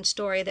one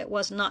story that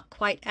was not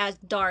quite as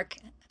dark,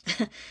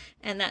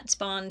 and that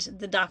spawned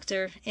the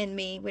Doctor in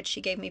me, which she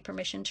gave me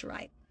permission to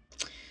write.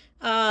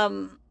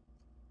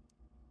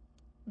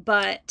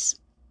 but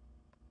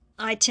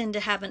I tend to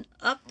have an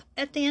up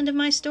at the end of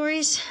my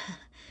stories.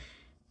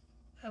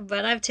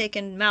 But I've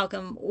taken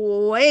Malcolm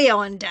way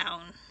on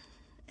down,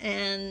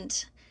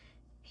 and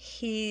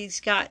he's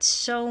got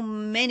so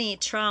many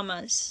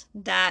traumas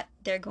that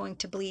they're going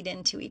to bleed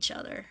into each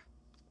other,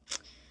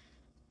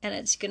 and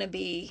it's gonna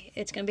be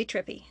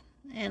trippy,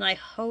 and I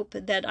hope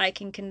that I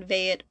can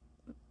convey it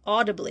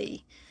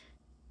audibly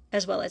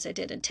as well as I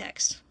did in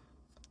text,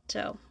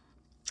 so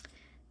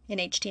in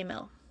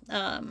HTML.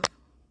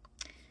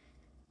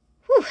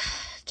 Whew,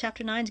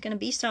 chapter 9 is gonna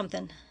be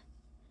something.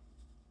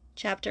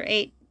 Chapter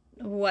 8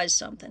 was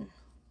something,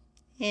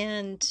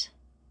 and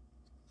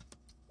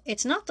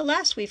it's not the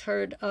last we've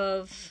heard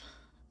of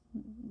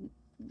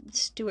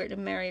Stuart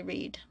and Mary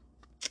Reed,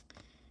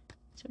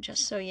 so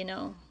just so you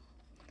know.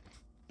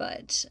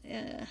 But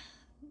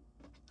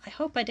I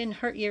hope I didn't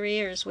hurt your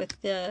ears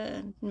with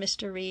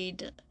Mr.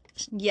 Reed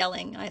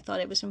yelling. I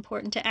thought it was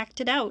important to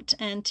act it out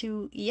and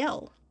to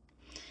yell,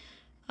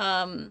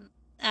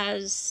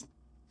 as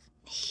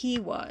he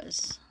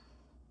was.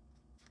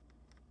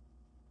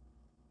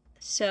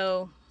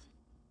 So,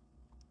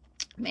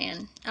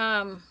 man,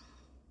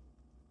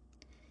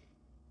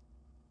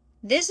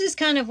 this is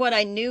kind of what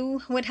I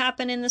knew would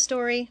happen in the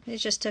story. It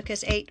just took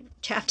us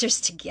 8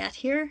 chapters to get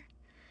here.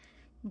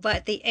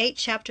 But the 8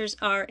 chapters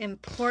are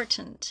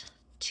important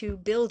to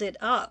build it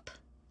up,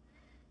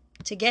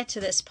 to get to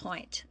this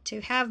point,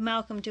 to have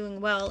Malcolm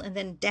doing well and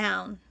then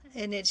down,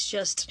 and it's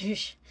just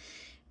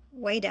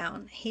way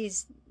down.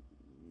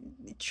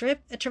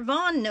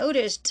 Trevon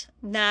noticed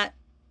that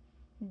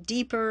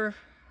deeper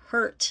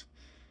hurt.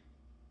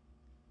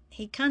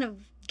 He kind of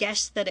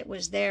guessed that it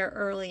was there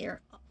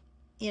earlier,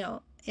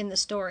 in the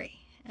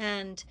story,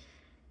 and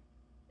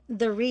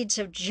the Reeds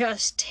have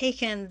just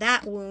taken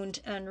that wound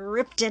and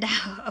ripped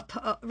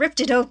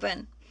it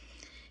open,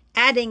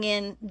 adding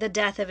in the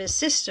death of his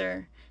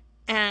sister,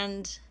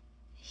 and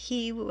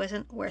he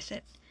wasn't worth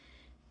it.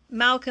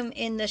 Malcolm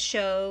in the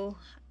show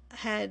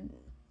had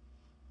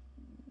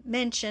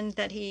mentioned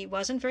that he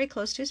wasn't very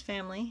close to his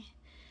family,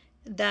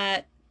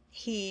 that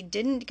he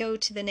didn't go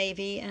to the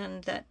Navy,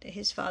 and that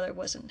his father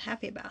wasn't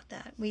happy about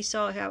that. We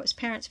saw how his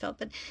parents felt,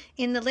 but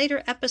in the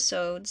later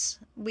episodes,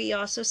 we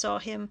also saw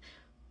him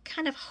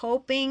kind of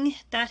hoping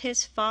that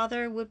his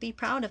father would be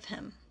proud of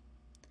him.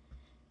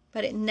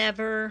 But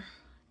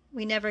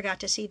we never got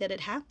to see that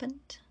it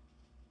happened.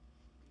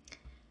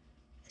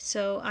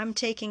 So I'm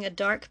taking a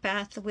dark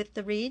path with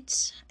the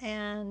Reeds,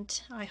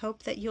 and I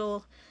hope that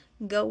you'll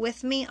go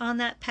with me on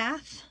that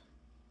path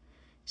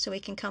so we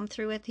can come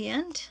through at the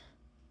end.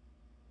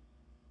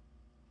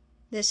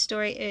 This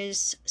story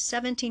is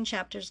 17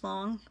 chapters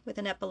long with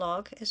an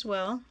epilogue as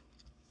well.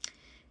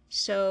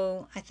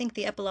 So I think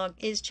the epilogue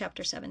is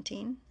chapter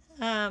 17.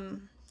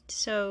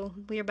 So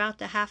we're about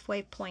the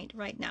halfway point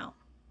right now.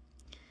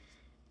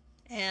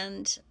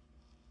 And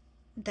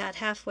that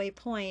halfway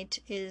point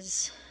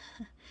is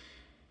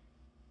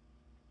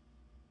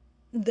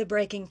the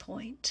breaking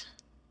point.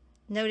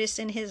 Notice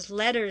in his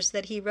letters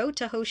that he wrote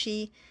to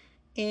Hoshi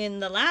in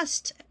the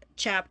last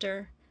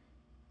chapter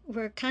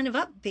were kind of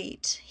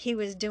upbeat. He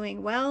was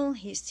doing well,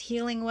 he's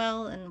healing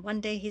well, and one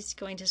day he's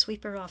going to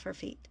sweep her off her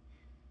feet.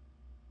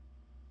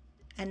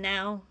 And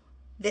now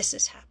this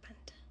has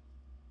happened.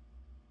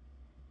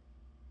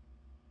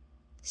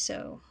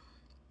 So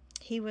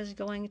he was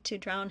going to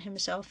drown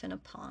himself in a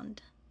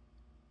pond.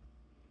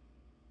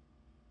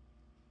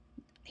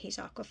 He's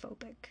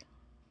aquaphobic.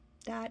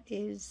 That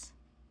is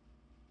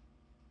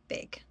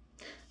big.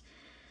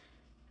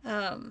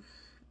 And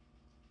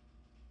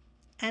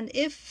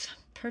if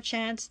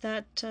perchance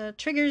that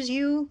triggers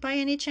you by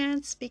any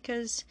chance,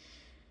 because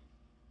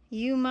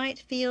you might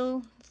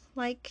feel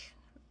like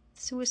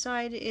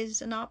suicide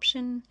is an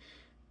option,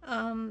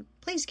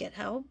 please get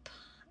help.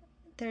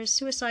 There's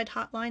suicide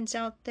hotlines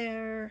out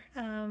there.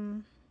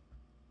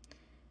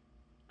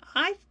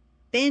 I've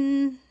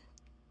been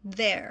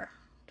there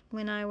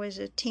when I was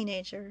a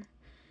teenager.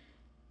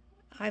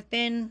 I've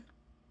been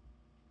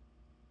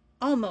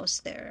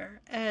almost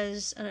there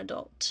as an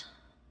adult.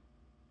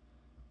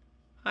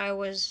 I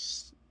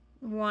was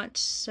once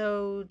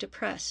so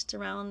depressed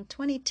around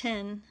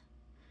 2010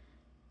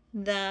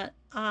 that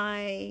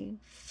I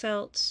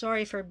felt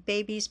sorry for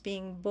babies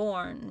being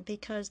born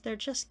because they're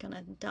just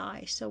gonna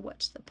die, so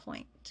what's the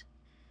point?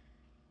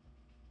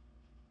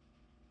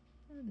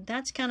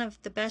 That's kind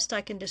of the best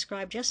I can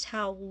describe just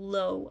how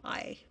low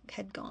I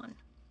had gone.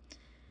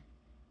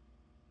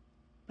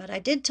 But I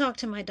did talk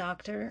to my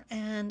doctor,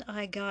 and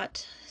I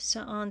got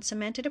on some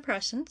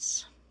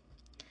antidepressants.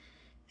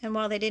 And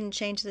while they didn't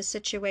change the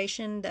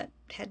situation that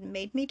had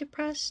made me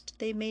depressed,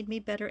 they made me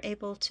better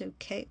able to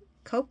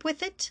cope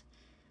with it.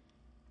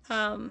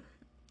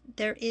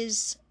 There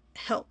is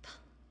help.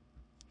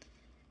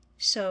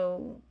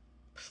 So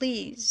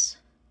please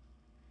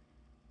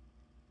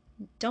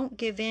don't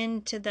give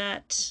in to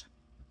that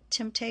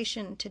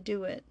temptation to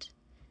do it.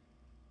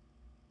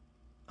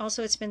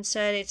 Also, it's been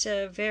said it's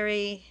a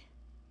very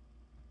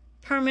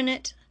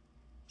permanent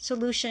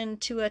solution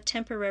to a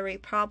temporary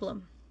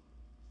problem.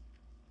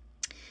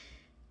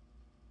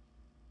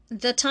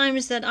 the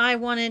times that I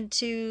wanted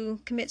to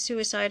commit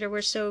suicide or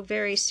were so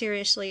very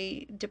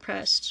seriously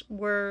depressed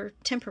were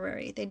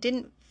temporary. They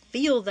didn't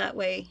feel that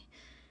way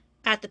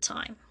at the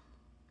time,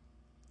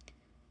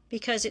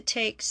 because it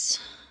takes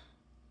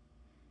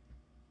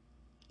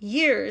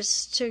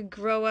years to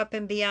grow up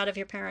and be out of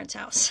your parents'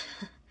 house,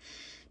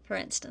 for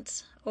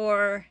instance.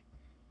 Or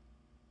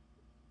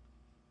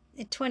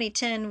in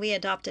 2010, we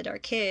adopted our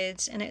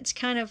kids, and it's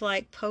kind of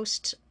like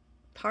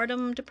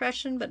postpartum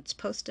depression, but it's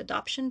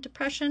post-adoption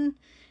depression.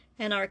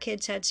 And our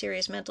kids had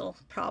serious mental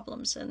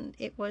problems, and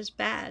it was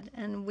bad.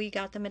 And we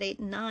got them at 8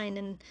 and 9,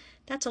 and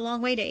that's a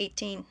long way to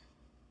 18.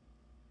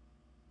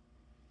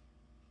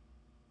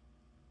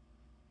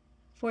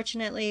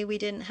 Fortunately, we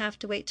didn't have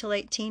to wait till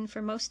 18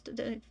 for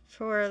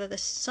the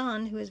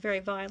son, who is very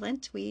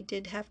violent. We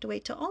did have to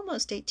wait till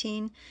almost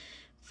 18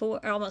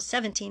 or almost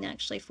 17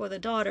 actually, for the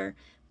daughter.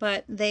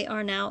 But they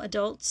are now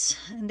adults,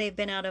 and they've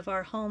been out of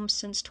our home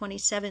since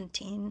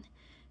 2017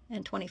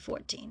 and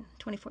 2014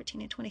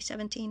 and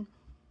 2017.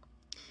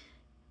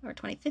 Or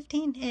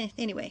 2015,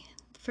 anyway,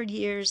 for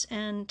years.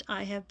 And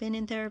I have been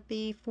in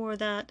therapy for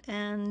that,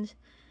 and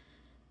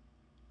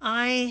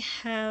I'm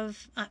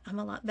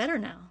a lot better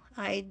now.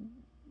 I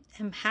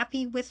am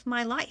happy with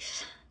my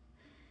life.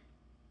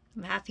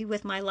 I'm happy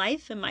with my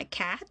life and my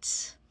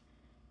cats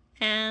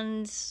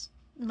and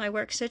my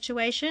work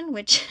situation,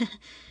 which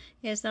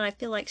is that I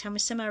feel like I'm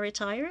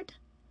semi-retired.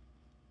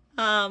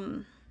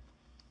 I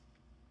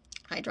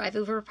drive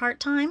Uber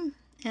part-time,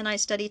 and I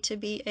study to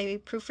be a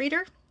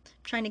proofreader.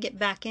 Trying to get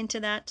back into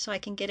that so I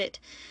can get it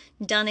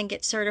done and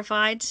get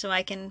certified so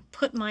I can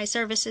put my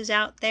services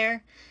out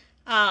there.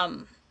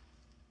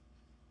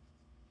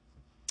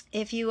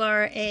 If you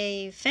are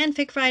a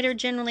fanfic writer,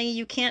 generally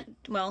you can't,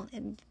 well,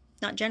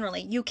 not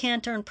generally, you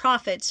can't earn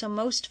profit, so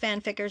most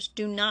fanfickers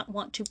do not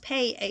want to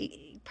pay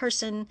a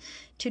person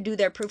to do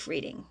their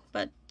proofreading,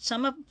 but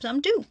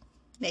some do.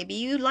 Maybe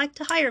you'd like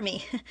to hire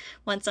me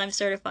once I'm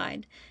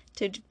certified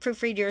to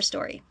proofread your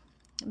story.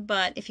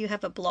 But if you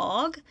have a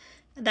blog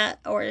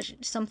or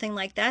something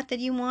like that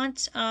you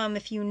want,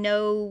 if you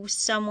know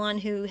someone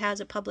who has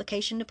a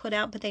publication to put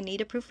out but they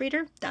need a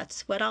proofreader,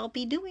 that's what I'll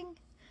be doing.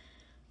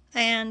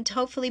 And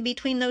hopefully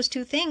between those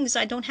two things,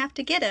 I don't have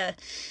to get a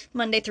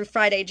Monday through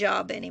Friday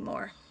job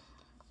anymore.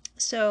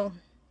 So,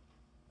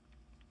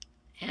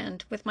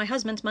 and with my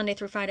husband's Monday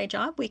through Friday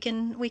job, we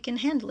can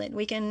handle it.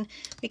 We can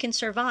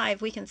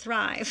survive. We can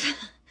thrive.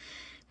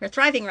 We're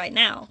thriving right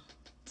now.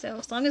 So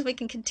as long as we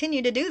can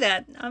continue to do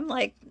that,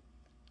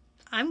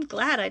 I'm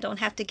glad I don't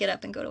have to get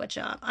up and go to a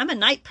job. I'm a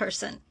night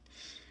person.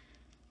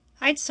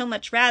 I'd so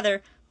much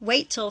rather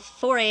wait till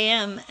 4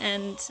 a.m.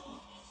 and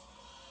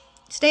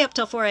stay up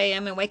till 4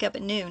 a.m. and wake up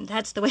at noon.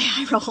 That's the way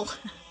I roll.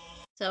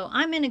 So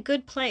I'm in a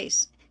good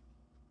place.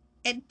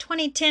 In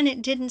 2010,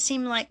 it didn't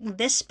seem like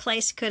this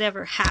place could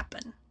ever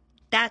happen.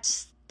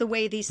 That's the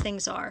way these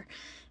things are.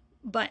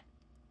 But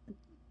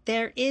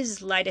there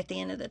is light at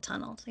the end of the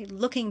tunnel.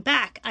 Looking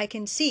back, I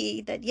can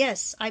see that,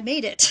 yes, I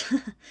made it.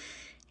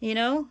 You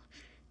know?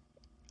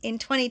 In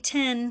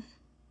 2010,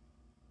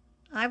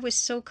 I was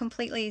so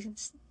completely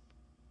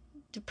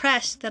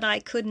depressed that I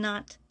could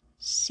not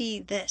see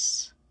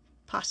this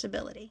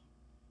possibility.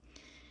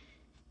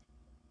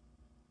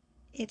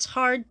 It's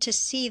hard to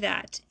see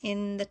that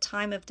in the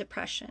time of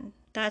depression.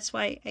 That's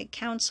why a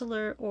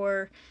counselor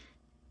or,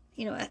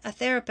 a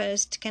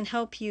therapist can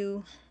help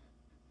you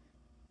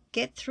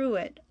get through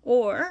it.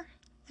 Or,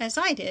 as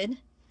I did,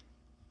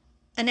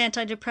 an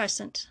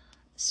antidepressant.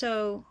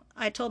 So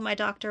I told my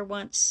doctor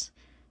once,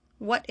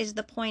 what is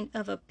the point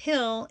of a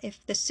pill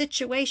if the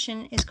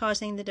situation is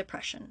causing the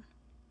depression?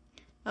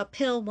 A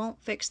pill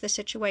won't fix the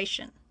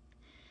situation.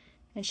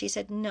 And she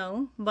said,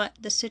 no, but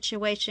the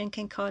situation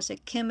can cause a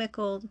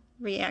chemical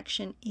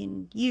reaction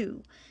in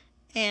you,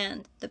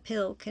 and the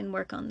pill can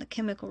work on the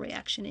chemical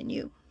reaction in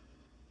you.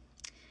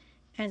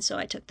 And so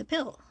I took the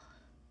pill,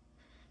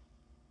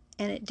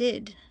 and it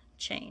did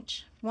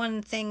change.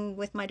 One thing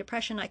with my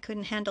depression, I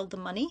couldn't handle the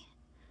money.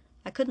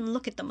 I couldn't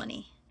look at the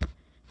money.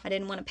 I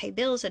didn't want to pay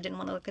bills. I didn't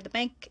want to look at the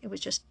bank. It was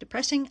just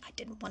depressing. I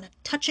didn't want to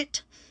touch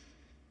it.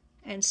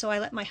 And so I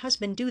let my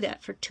husband do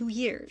that for 2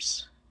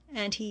 years.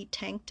 And he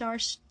tanked our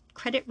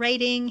credit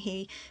rating.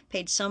 He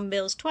paid some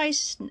bills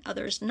twice, and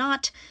others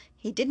not.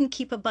 He didn't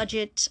keep a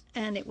budget,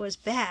 and it was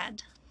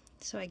bad.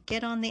 So I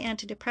get on the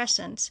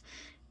antidepressants.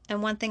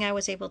 And one thing I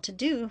was able to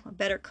do, a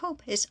better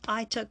cope, is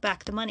I took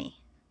back the money.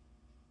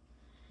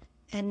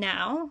 And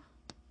now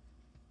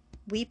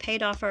we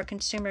paid off our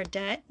consumer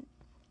debt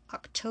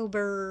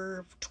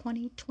October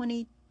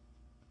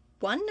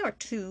 2021 or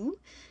 2.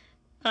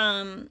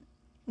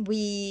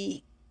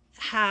 We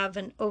have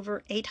an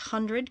over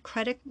 800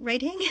 credit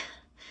rating.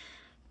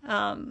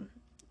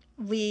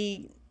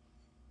 We're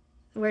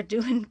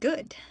doing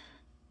good.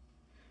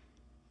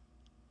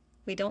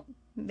 We don't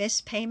miss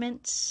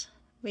payments.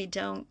 We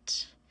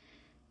don't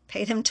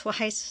pay them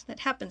twice. That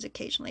happens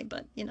occasionally,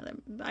 but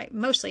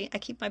mostly I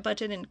keep my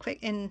budget in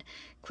Quicken.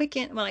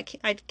 Well,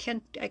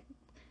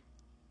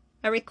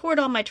 I record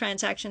all my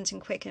transactions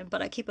in Quicken,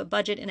 but I keep a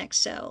budget in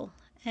Excel.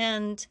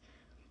 And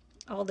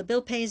all the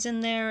bill pays in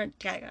there.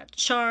 I got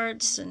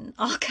charts and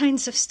all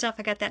kinds of stuff.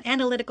 I got that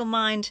analytical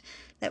mind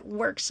that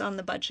works on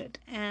the budget,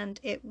 and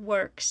it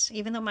works.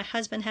 Even though my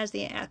husband has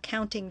the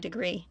accounting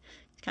degree,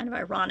 it's kind of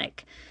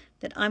ironic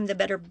that I'm the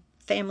better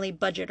family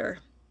budgeter.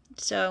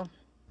 So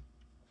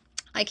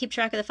I keep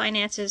track of the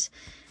finances,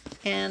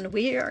 and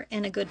we are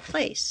in a good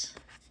place.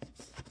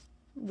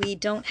 We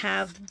don't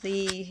have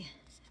the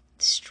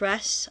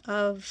stress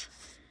of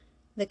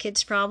the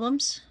kids'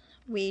 problems.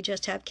 We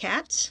just have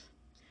cats,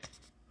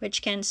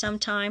 which can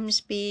sometimes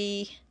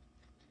be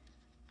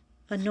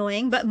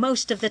annoying, but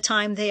most of the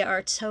time they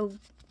are so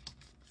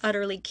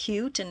utterly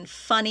cute and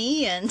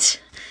funny and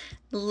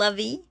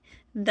lovey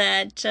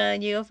that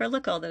you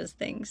overlook all those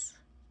things.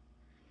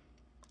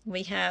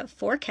 We have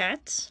 4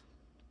 cats.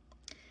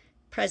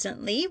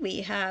 Presently,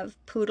 we have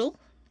Poodle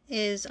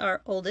is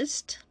our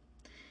oldest.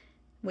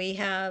 We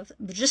have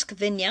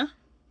Brzyskwinia,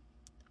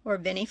 or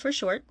Vinny for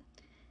short.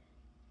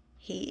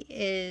 He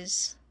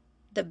is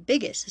the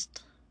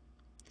biggest.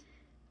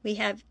 We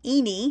have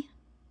Eenie,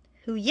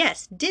 who,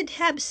 yes, did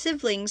have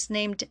siblings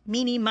named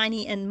Meanie,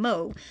 Miney, and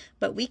Mo,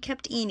 but we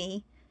kept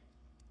Eenie.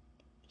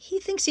 He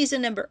thinks he's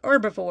an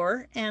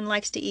herbivore and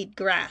likes to eat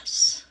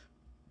grass.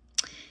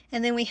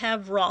 And then we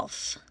have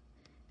Rolf.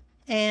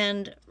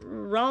 And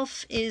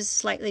Rolf is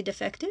slightly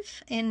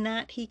defective in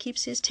that he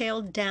keeps his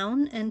tail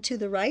down and to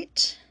the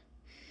right,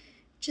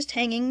 just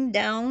hanging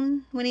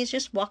down when he's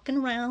just walking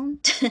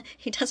around.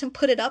 He doesn't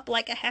put it up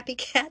like a happy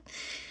cat.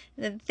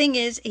 The thing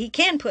is, he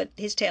can put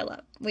his tail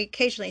up. We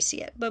occasionally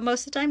see it, but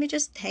most of the time he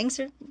just hangs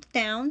it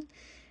down.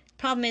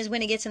 Problem is,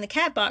 when he gets in the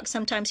cat box,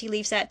 sometimes he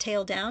leaves that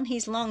tail down.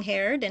 He's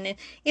long-haired, and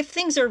if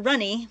things are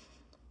runny,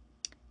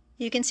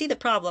 you can see the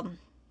problem.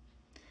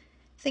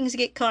 Things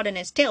get caught in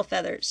his tail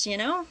feathers, you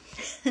know?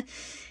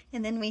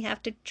 And then we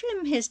have to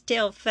trim his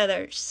tail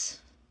feathers.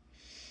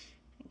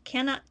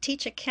 Cannot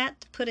teach a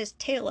cat to put his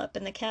tail up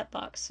in the cat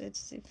box.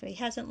 If he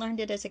hasn't learned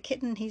it as a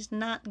kitten, he's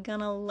not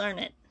gonna learn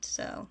it.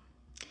 So,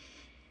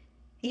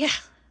 yeah,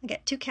 I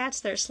got 2 cats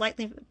that are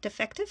slightly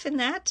defective in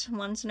that.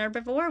 One's an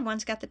herbivore,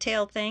 one's got the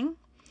tail thing.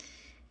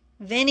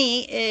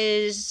 Vinny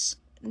is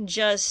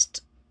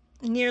just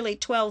nearly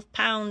 12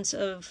 pounds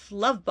of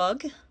love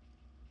bug.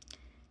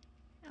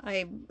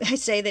 I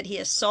say that he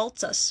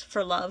assaults us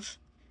for love.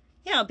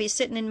 Yeah, I'll be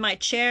sitting in my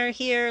chair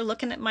here,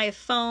 looking at my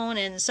phone,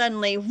 and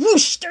suddenly,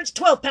 whoosh, there's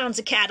 12 pounds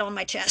of cat on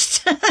my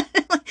chest.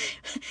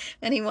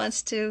 And he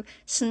wants to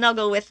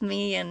snuggle with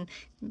me and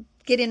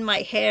get in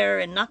my hair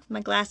and knock my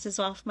glasses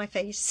off my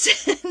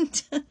face.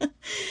 And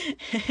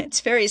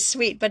it's very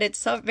sweet, but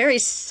it's very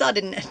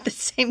sudden at the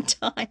same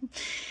time.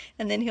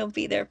 And then he'll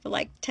be there for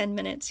like 10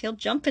 minutes. He'll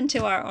jump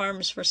into our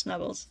arms for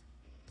snuggles.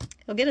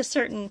 He'll get a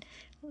certain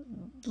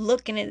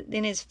look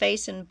in his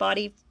face and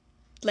body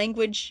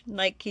language,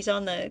 like he's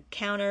on the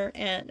counter,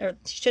 or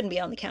he shouldn't be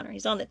on the counter,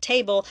 he's on the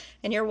table,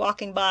 and you're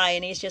walking by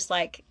and he's just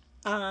like,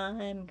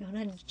 I'm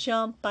gonna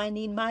jump, I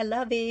need my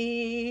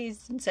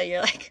lovies. And so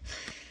you're like,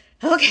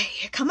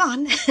 okay, come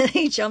on.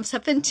 He jumps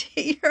up into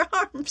your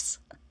arms.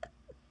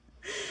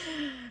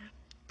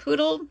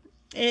 Poodle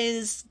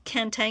is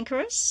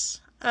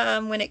cantankerous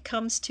when it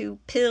comes to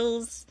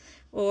pills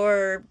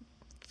or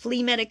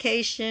flea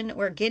medication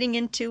or getting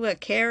into a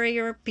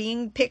carrier,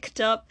 being picked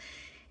up.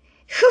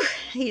 Whew,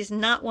 he's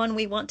not one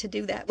we want to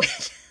do that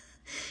with.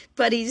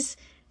 But he's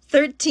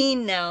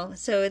 13 now,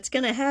 so it's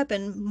going to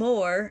happen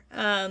more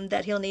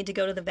that he'll need to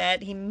go to the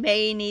vet. He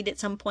may need at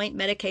some point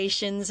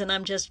medications, and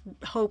I'm just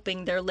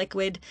hoping they're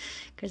liquid,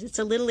 because it's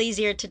a little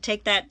easier to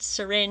take that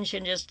syringe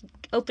and just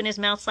open his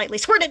mouth slightly,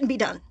 squirt it, and be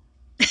done.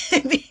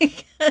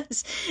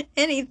 Because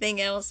anything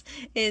else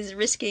is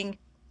risking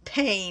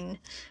pain.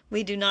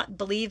 We do not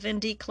believe in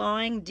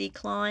declawing.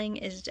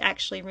 Declawing is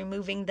actually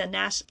removing the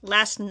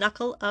last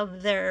knuckle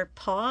of their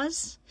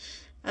paws,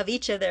 of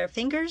each of their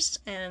fingers,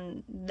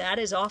 and that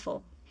is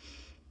awful.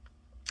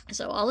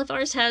 So all of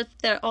ours have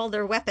all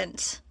their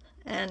weapons,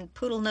 and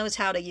Poodle knows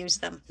how to use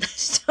them.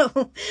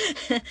 So,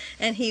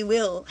 and he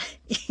will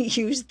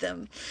use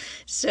them.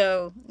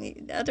 So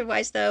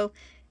otherwise, though.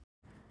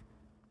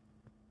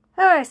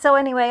 All right. So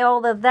anyway,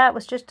 all of that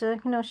was just to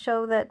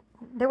show that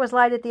there was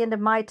light at the end of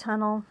my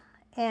tunnel,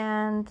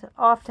 and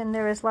often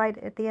there is light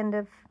at the end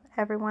of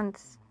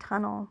everyone's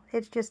tunnel.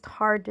 It's just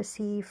hard to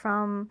see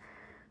from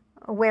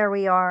where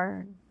we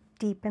are,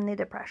 deep in the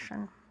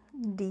depression,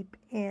 deep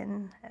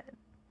in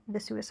the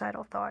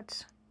suicidal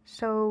thoughts.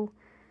 So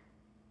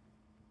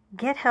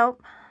get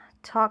help.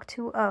 Talk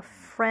to a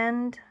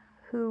friend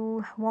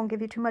who won't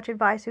give you too much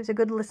advice, who's a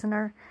good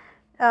listener.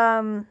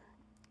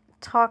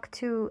 Talk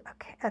to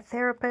a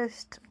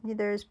therapist.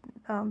 There's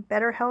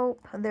BetterHelp.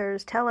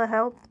 There's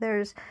telehelp.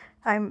 There's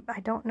I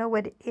don't know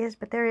what it is,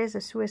 but there is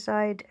a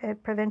suicide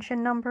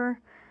prevention number.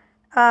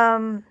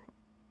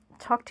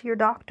 Talk to your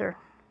doctor.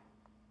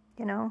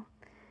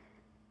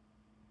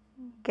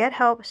 Get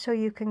help so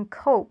you can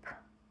cope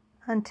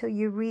until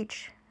you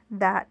reach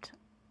that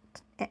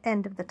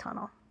end of the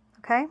tunnel.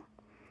 Okay?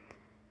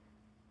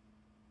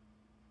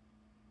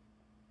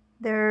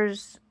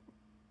 There's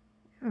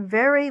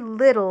very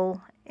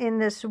little in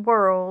this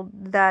world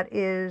that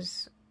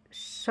is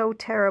so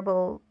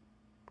terrible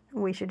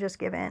we should just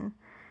give in.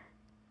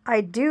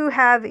 I do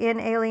have in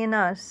Alien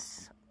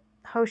Us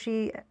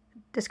Hoshi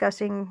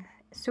discussing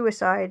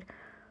suicide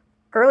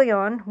early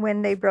on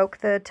when they broke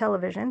the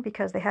television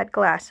because they had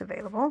glass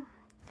available.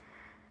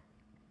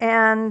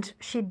 And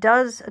she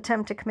does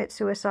attempt to commit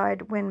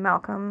suicide when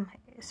Malcolm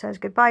says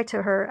goodbye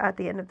to her at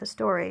the end of the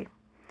story.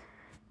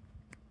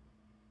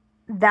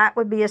 That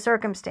would be a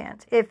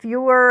circumstance. If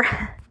you were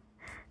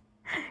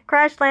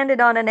crash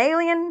landed on an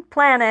alien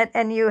planet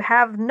and you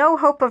have no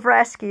hope of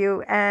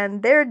rescue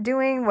and they're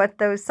doing what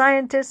those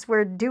scientists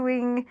were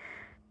doing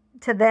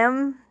to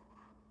them,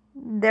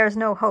 there's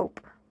no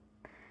hope.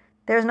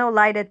 There's no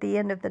light at the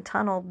end of the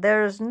tunnel.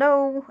 There's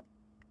no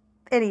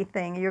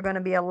anything. You're going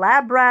to be a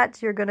lab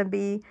rat. You're going to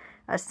be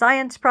a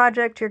science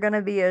project. You're going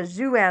to be a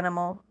zoo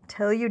animal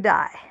till you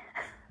die.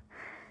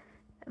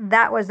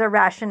 That was the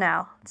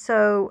rationale.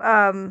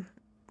 So,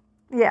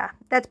 yeah,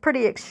 that's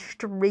pretty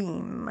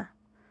extreme.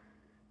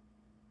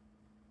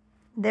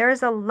 There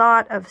is a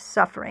lot of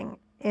suffering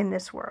in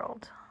this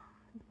world.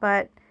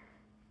 But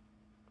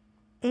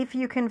if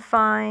you can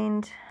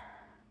find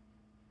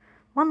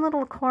one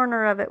little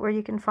corner of it where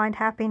you can find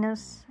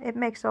happiness, it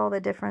makes all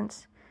the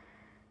difference.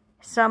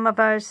 Some of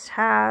us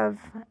have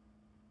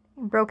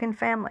broken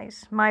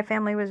families. My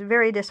family was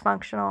very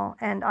dysfunctional,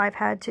 and I've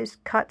had to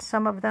cut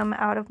some of them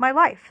out of my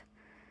life.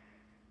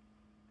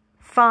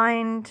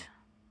 Find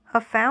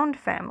a found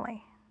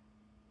family.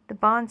 The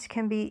bonds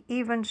can be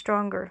even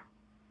stronger.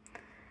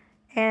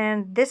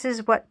 And this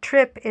is what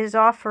Trip is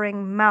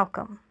offering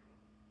Malcolm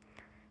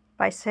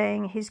by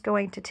saying he's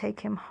going to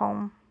take him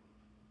home.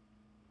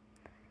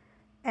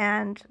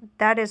 And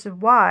that is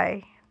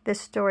why this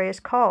story is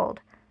called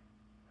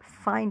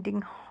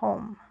Finding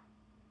Home.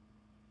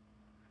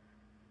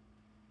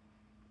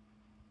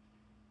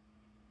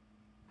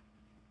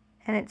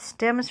 And it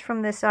stems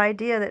from this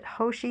idea that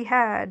Hoshi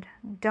had,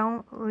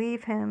 don't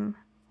leave him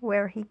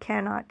where he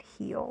cannot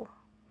heal.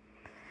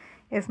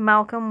 If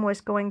Malcolm was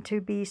going to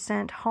be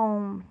sent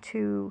home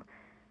to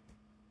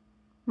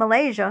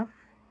Malaysia,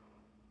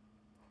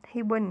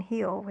 he wouldn't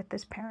heal with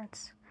his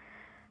parents.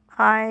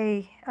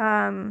 I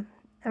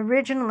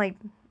originally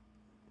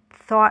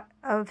thought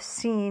of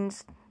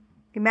scenes,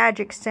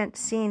 Magic sent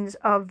scenes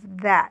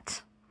of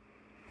that,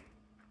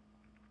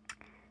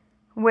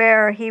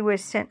 where he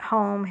was sent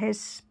home.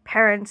 His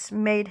parents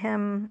made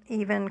him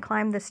even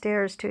climb the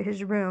stairs to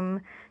his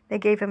room. They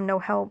gave him no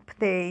help.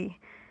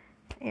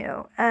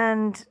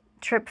 And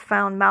Trip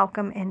found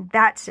Malcolm in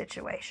that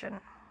situation.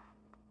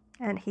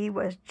 And he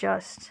was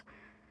just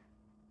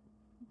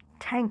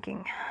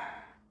tanking.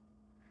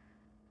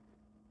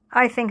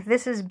 I think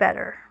this is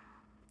better.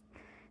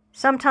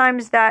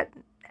 Sometimes that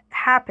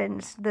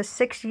happens. The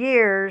 6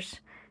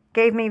 years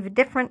gave me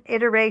different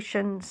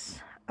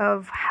iterations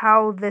of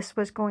how this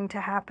was going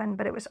to happen,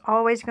 but it was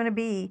always going to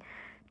be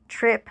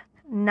Trip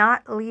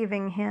not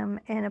leaving him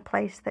in a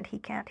place that he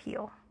can't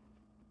heal.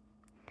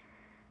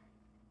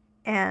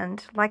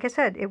 And like I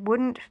said, it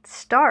wouldn't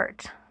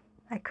start.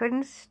 I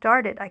couldn't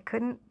start it. I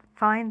couldn't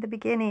find the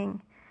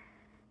beginning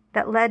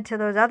that led to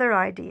those other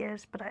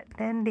ideas, but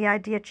then the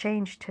idea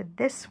changed to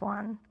this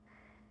one,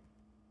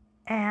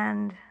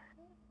 and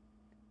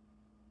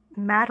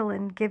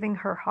Madeline giving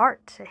her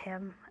heart to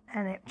him,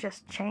 and it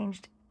just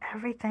changed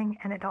everything,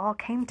 and it all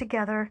came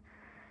together.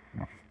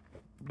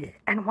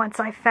 And once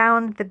I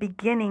found the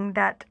beginning,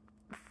 that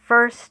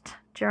first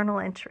journal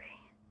entry,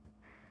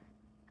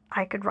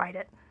 I could write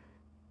it,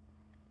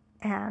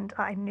 and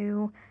I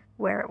knew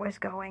where it was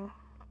going.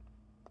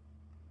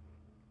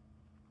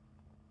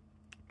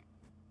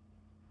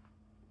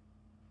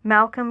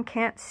 Malcolm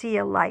can't see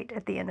a light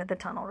at the end of the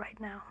tunnel right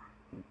now.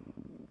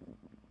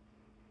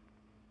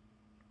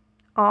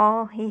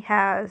 All he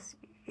has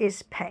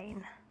is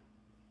pain.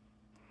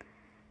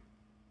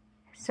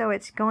 So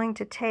it's going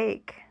to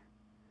take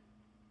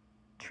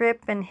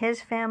Trip and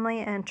his family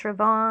and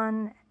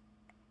Trevon.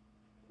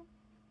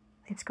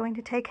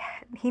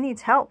 He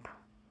needs help.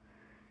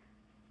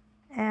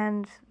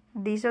 And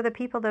these are the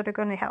people that are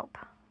going to help.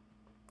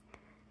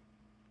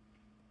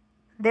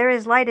 There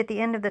is light at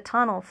the end of the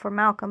tunnel for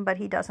Malcolm, but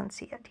he doesn't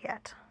see it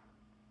yet.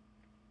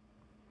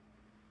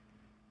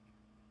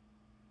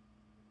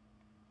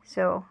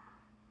 So,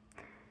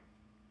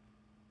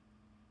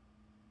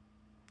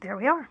 there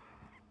we are.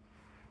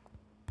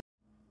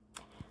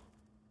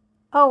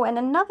 Oh, and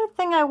another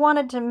thing I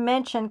wanted to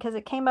mention, because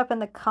it came up in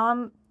the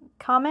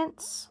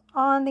comments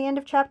on the end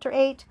of Chapter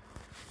 8.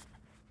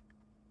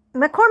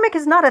 McCormick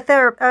is not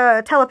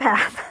a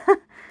telepath.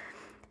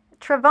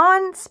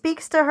 Trevon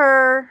speaks to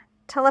her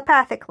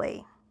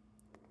telepathically.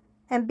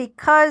 And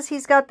because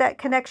he's got that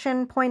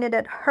connection pointed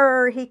at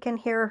her, he can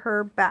hear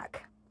her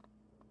back.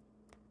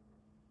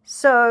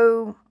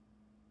 So,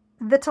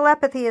 the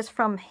telepathy is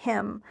from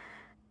him.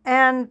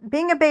 And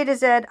being a Beta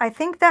Z, I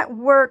think that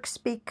works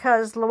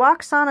because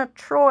Lwaxana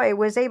Troi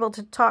was able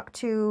to talk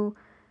to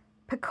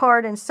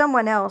Picard and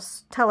someone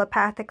else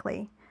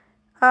telepathically.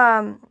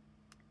 Deanna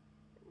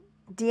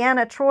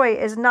Troi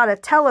is not a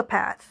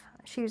telepath.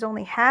 She was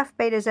only half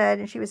Beta Z,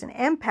 and she was an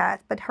empath,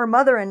 but her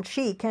mother and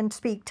she can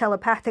speak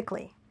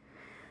telepathically.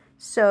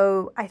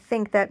 So I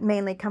think that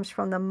mainly comes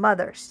from the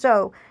mother.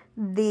 So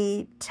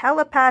the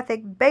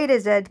telepathic Beta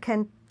Z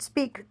can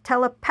speak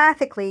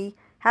telepathically,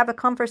 have a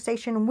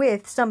conversation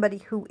with somebody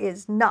who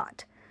is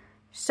not.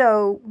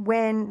 So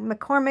when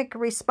McCormick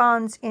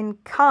responds in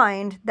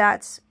kind,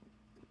 that's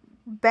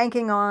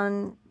banking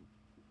on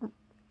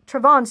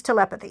Travon's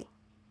telepathy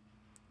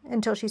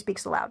until she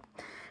speaks aloud.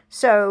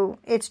 So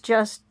it's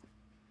just,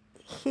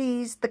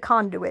 he's the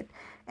conduit.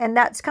 And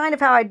that's kind of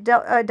how I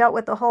dealt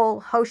with the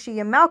whole Hoshi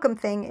and Malcolm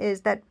thing,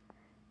 is that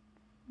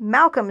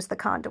Malcolm's the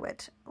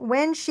conduit.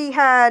 When she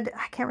had,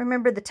 I can't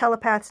remember the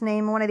telepath's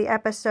name, one of the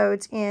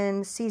episodes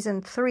in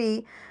season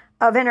 3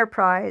 of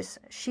Enterprise,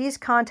 she's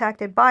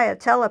contacted by a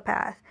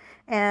telepath,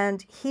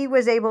 and he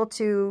was able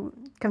to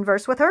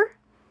converse with her,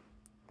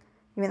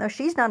 even though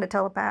she's not a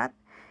telepath.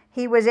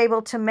 He was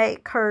able to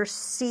make her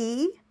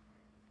see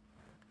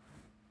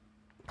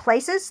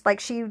places, like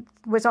she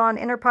was on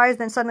Enterprise,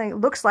 then suddenly it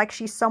looks like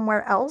she's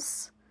somewhere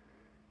else.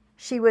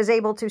 She was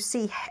able to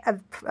see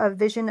a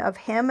vision of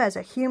him as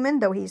a human,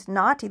 though he's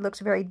not. He looks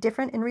very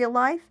different in real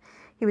life.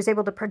 He was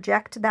able to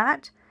project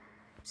that.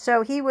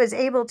 So he was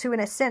able to,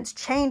 in a sense,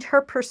 change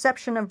her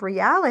perception of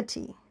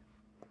reality.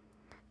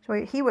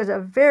 So he was a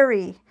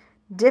very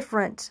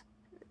different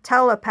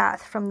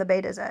telepath from the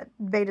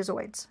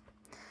Betazoids.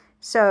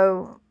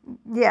 So,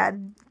 yeah,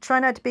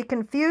 try not to be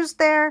confused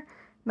there.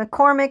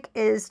 McCormick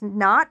is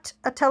not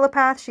a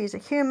telepath. She's a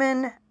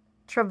human.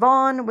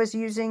 Travon was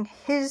using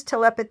his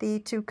telepathy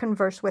to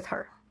converse with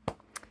her.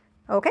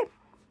 Okay.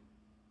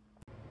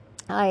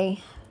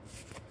 I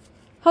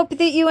hope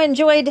that you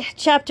enjoyed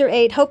Chapter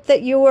 8. Hope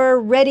that you are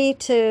ready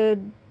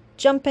to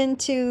jump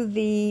into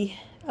the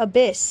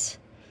abyss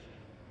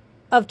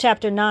of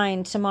Chapter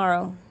 9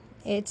 tomorrow.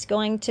 It's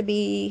going to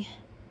be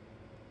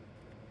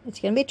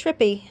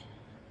trippy,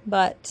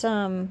 but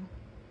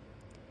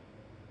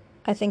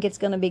I think it's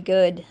going to be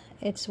good.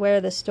 It's where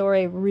the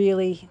story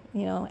really,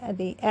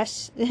 the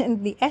S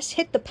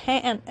hit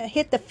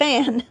the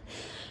fan.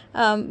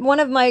 One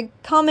of my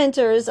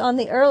commenters on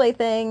the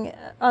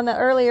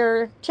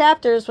earlier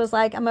chapters was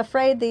like, I'm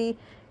afraid the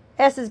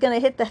S is going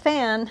to hit the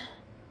fan.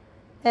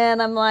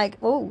 And I'm like,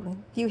 oh,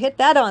 you hit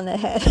that on the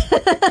head.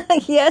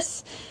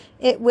 Yes,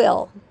 it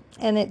will.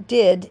 And it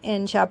did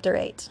in Chapter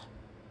 8.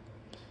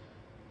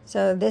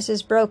 So this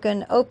has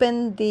broken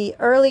open the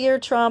earlier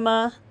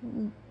trauma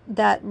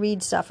that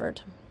Reed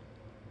suffered.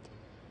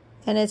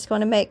 And it's going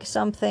to make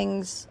some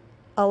things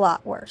a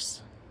lot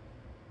worse.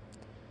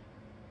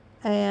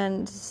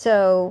 And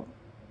so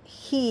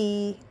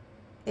he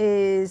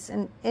is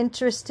an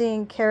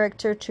interesting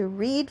character to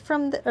read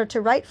from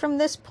to write from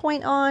this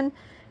point on,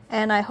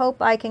 and I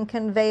hope I can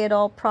convey it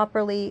all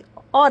properly,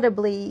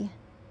 audibly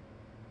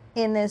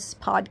in this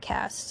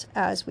podcast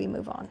as we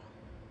move on.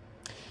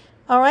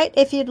 All right,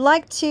 if you'd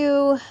like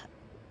to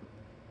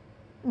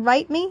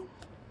write me,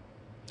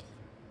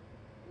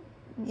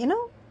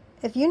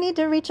 if you need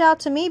to reach out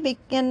to me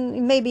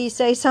and maybe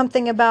say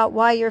something about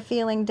why you're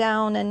feeling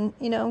down,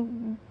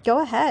 and, go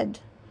ahead.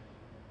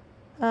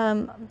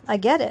 I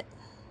get it.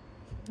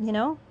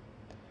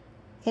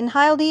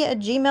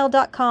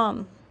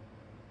 inhiled@gmail.com.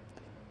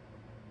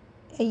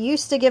 I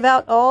used to give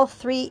out all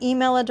 3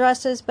 email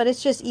addresses, but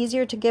it's just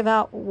easier to give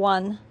out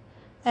one.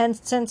 And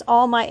since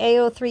all my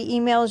AO3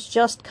 emails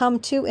just come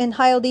to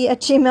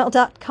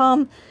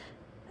inhiled@gmail.com,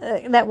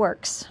 that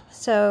works.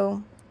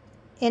 So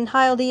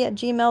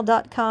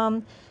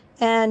inhiled@gmail.com,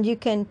 and you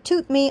can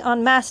toot me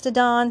on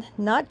Mastodon,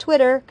 not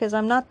Twitter, because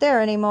I'm not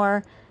there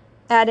anymore,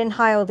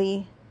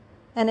 @inhiled.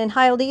 And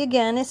Inhiled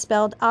again is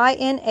spelled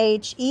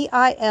INHEILDI.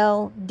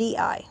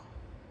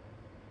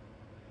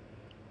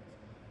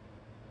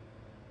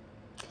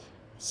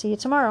 See you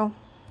tomorrow.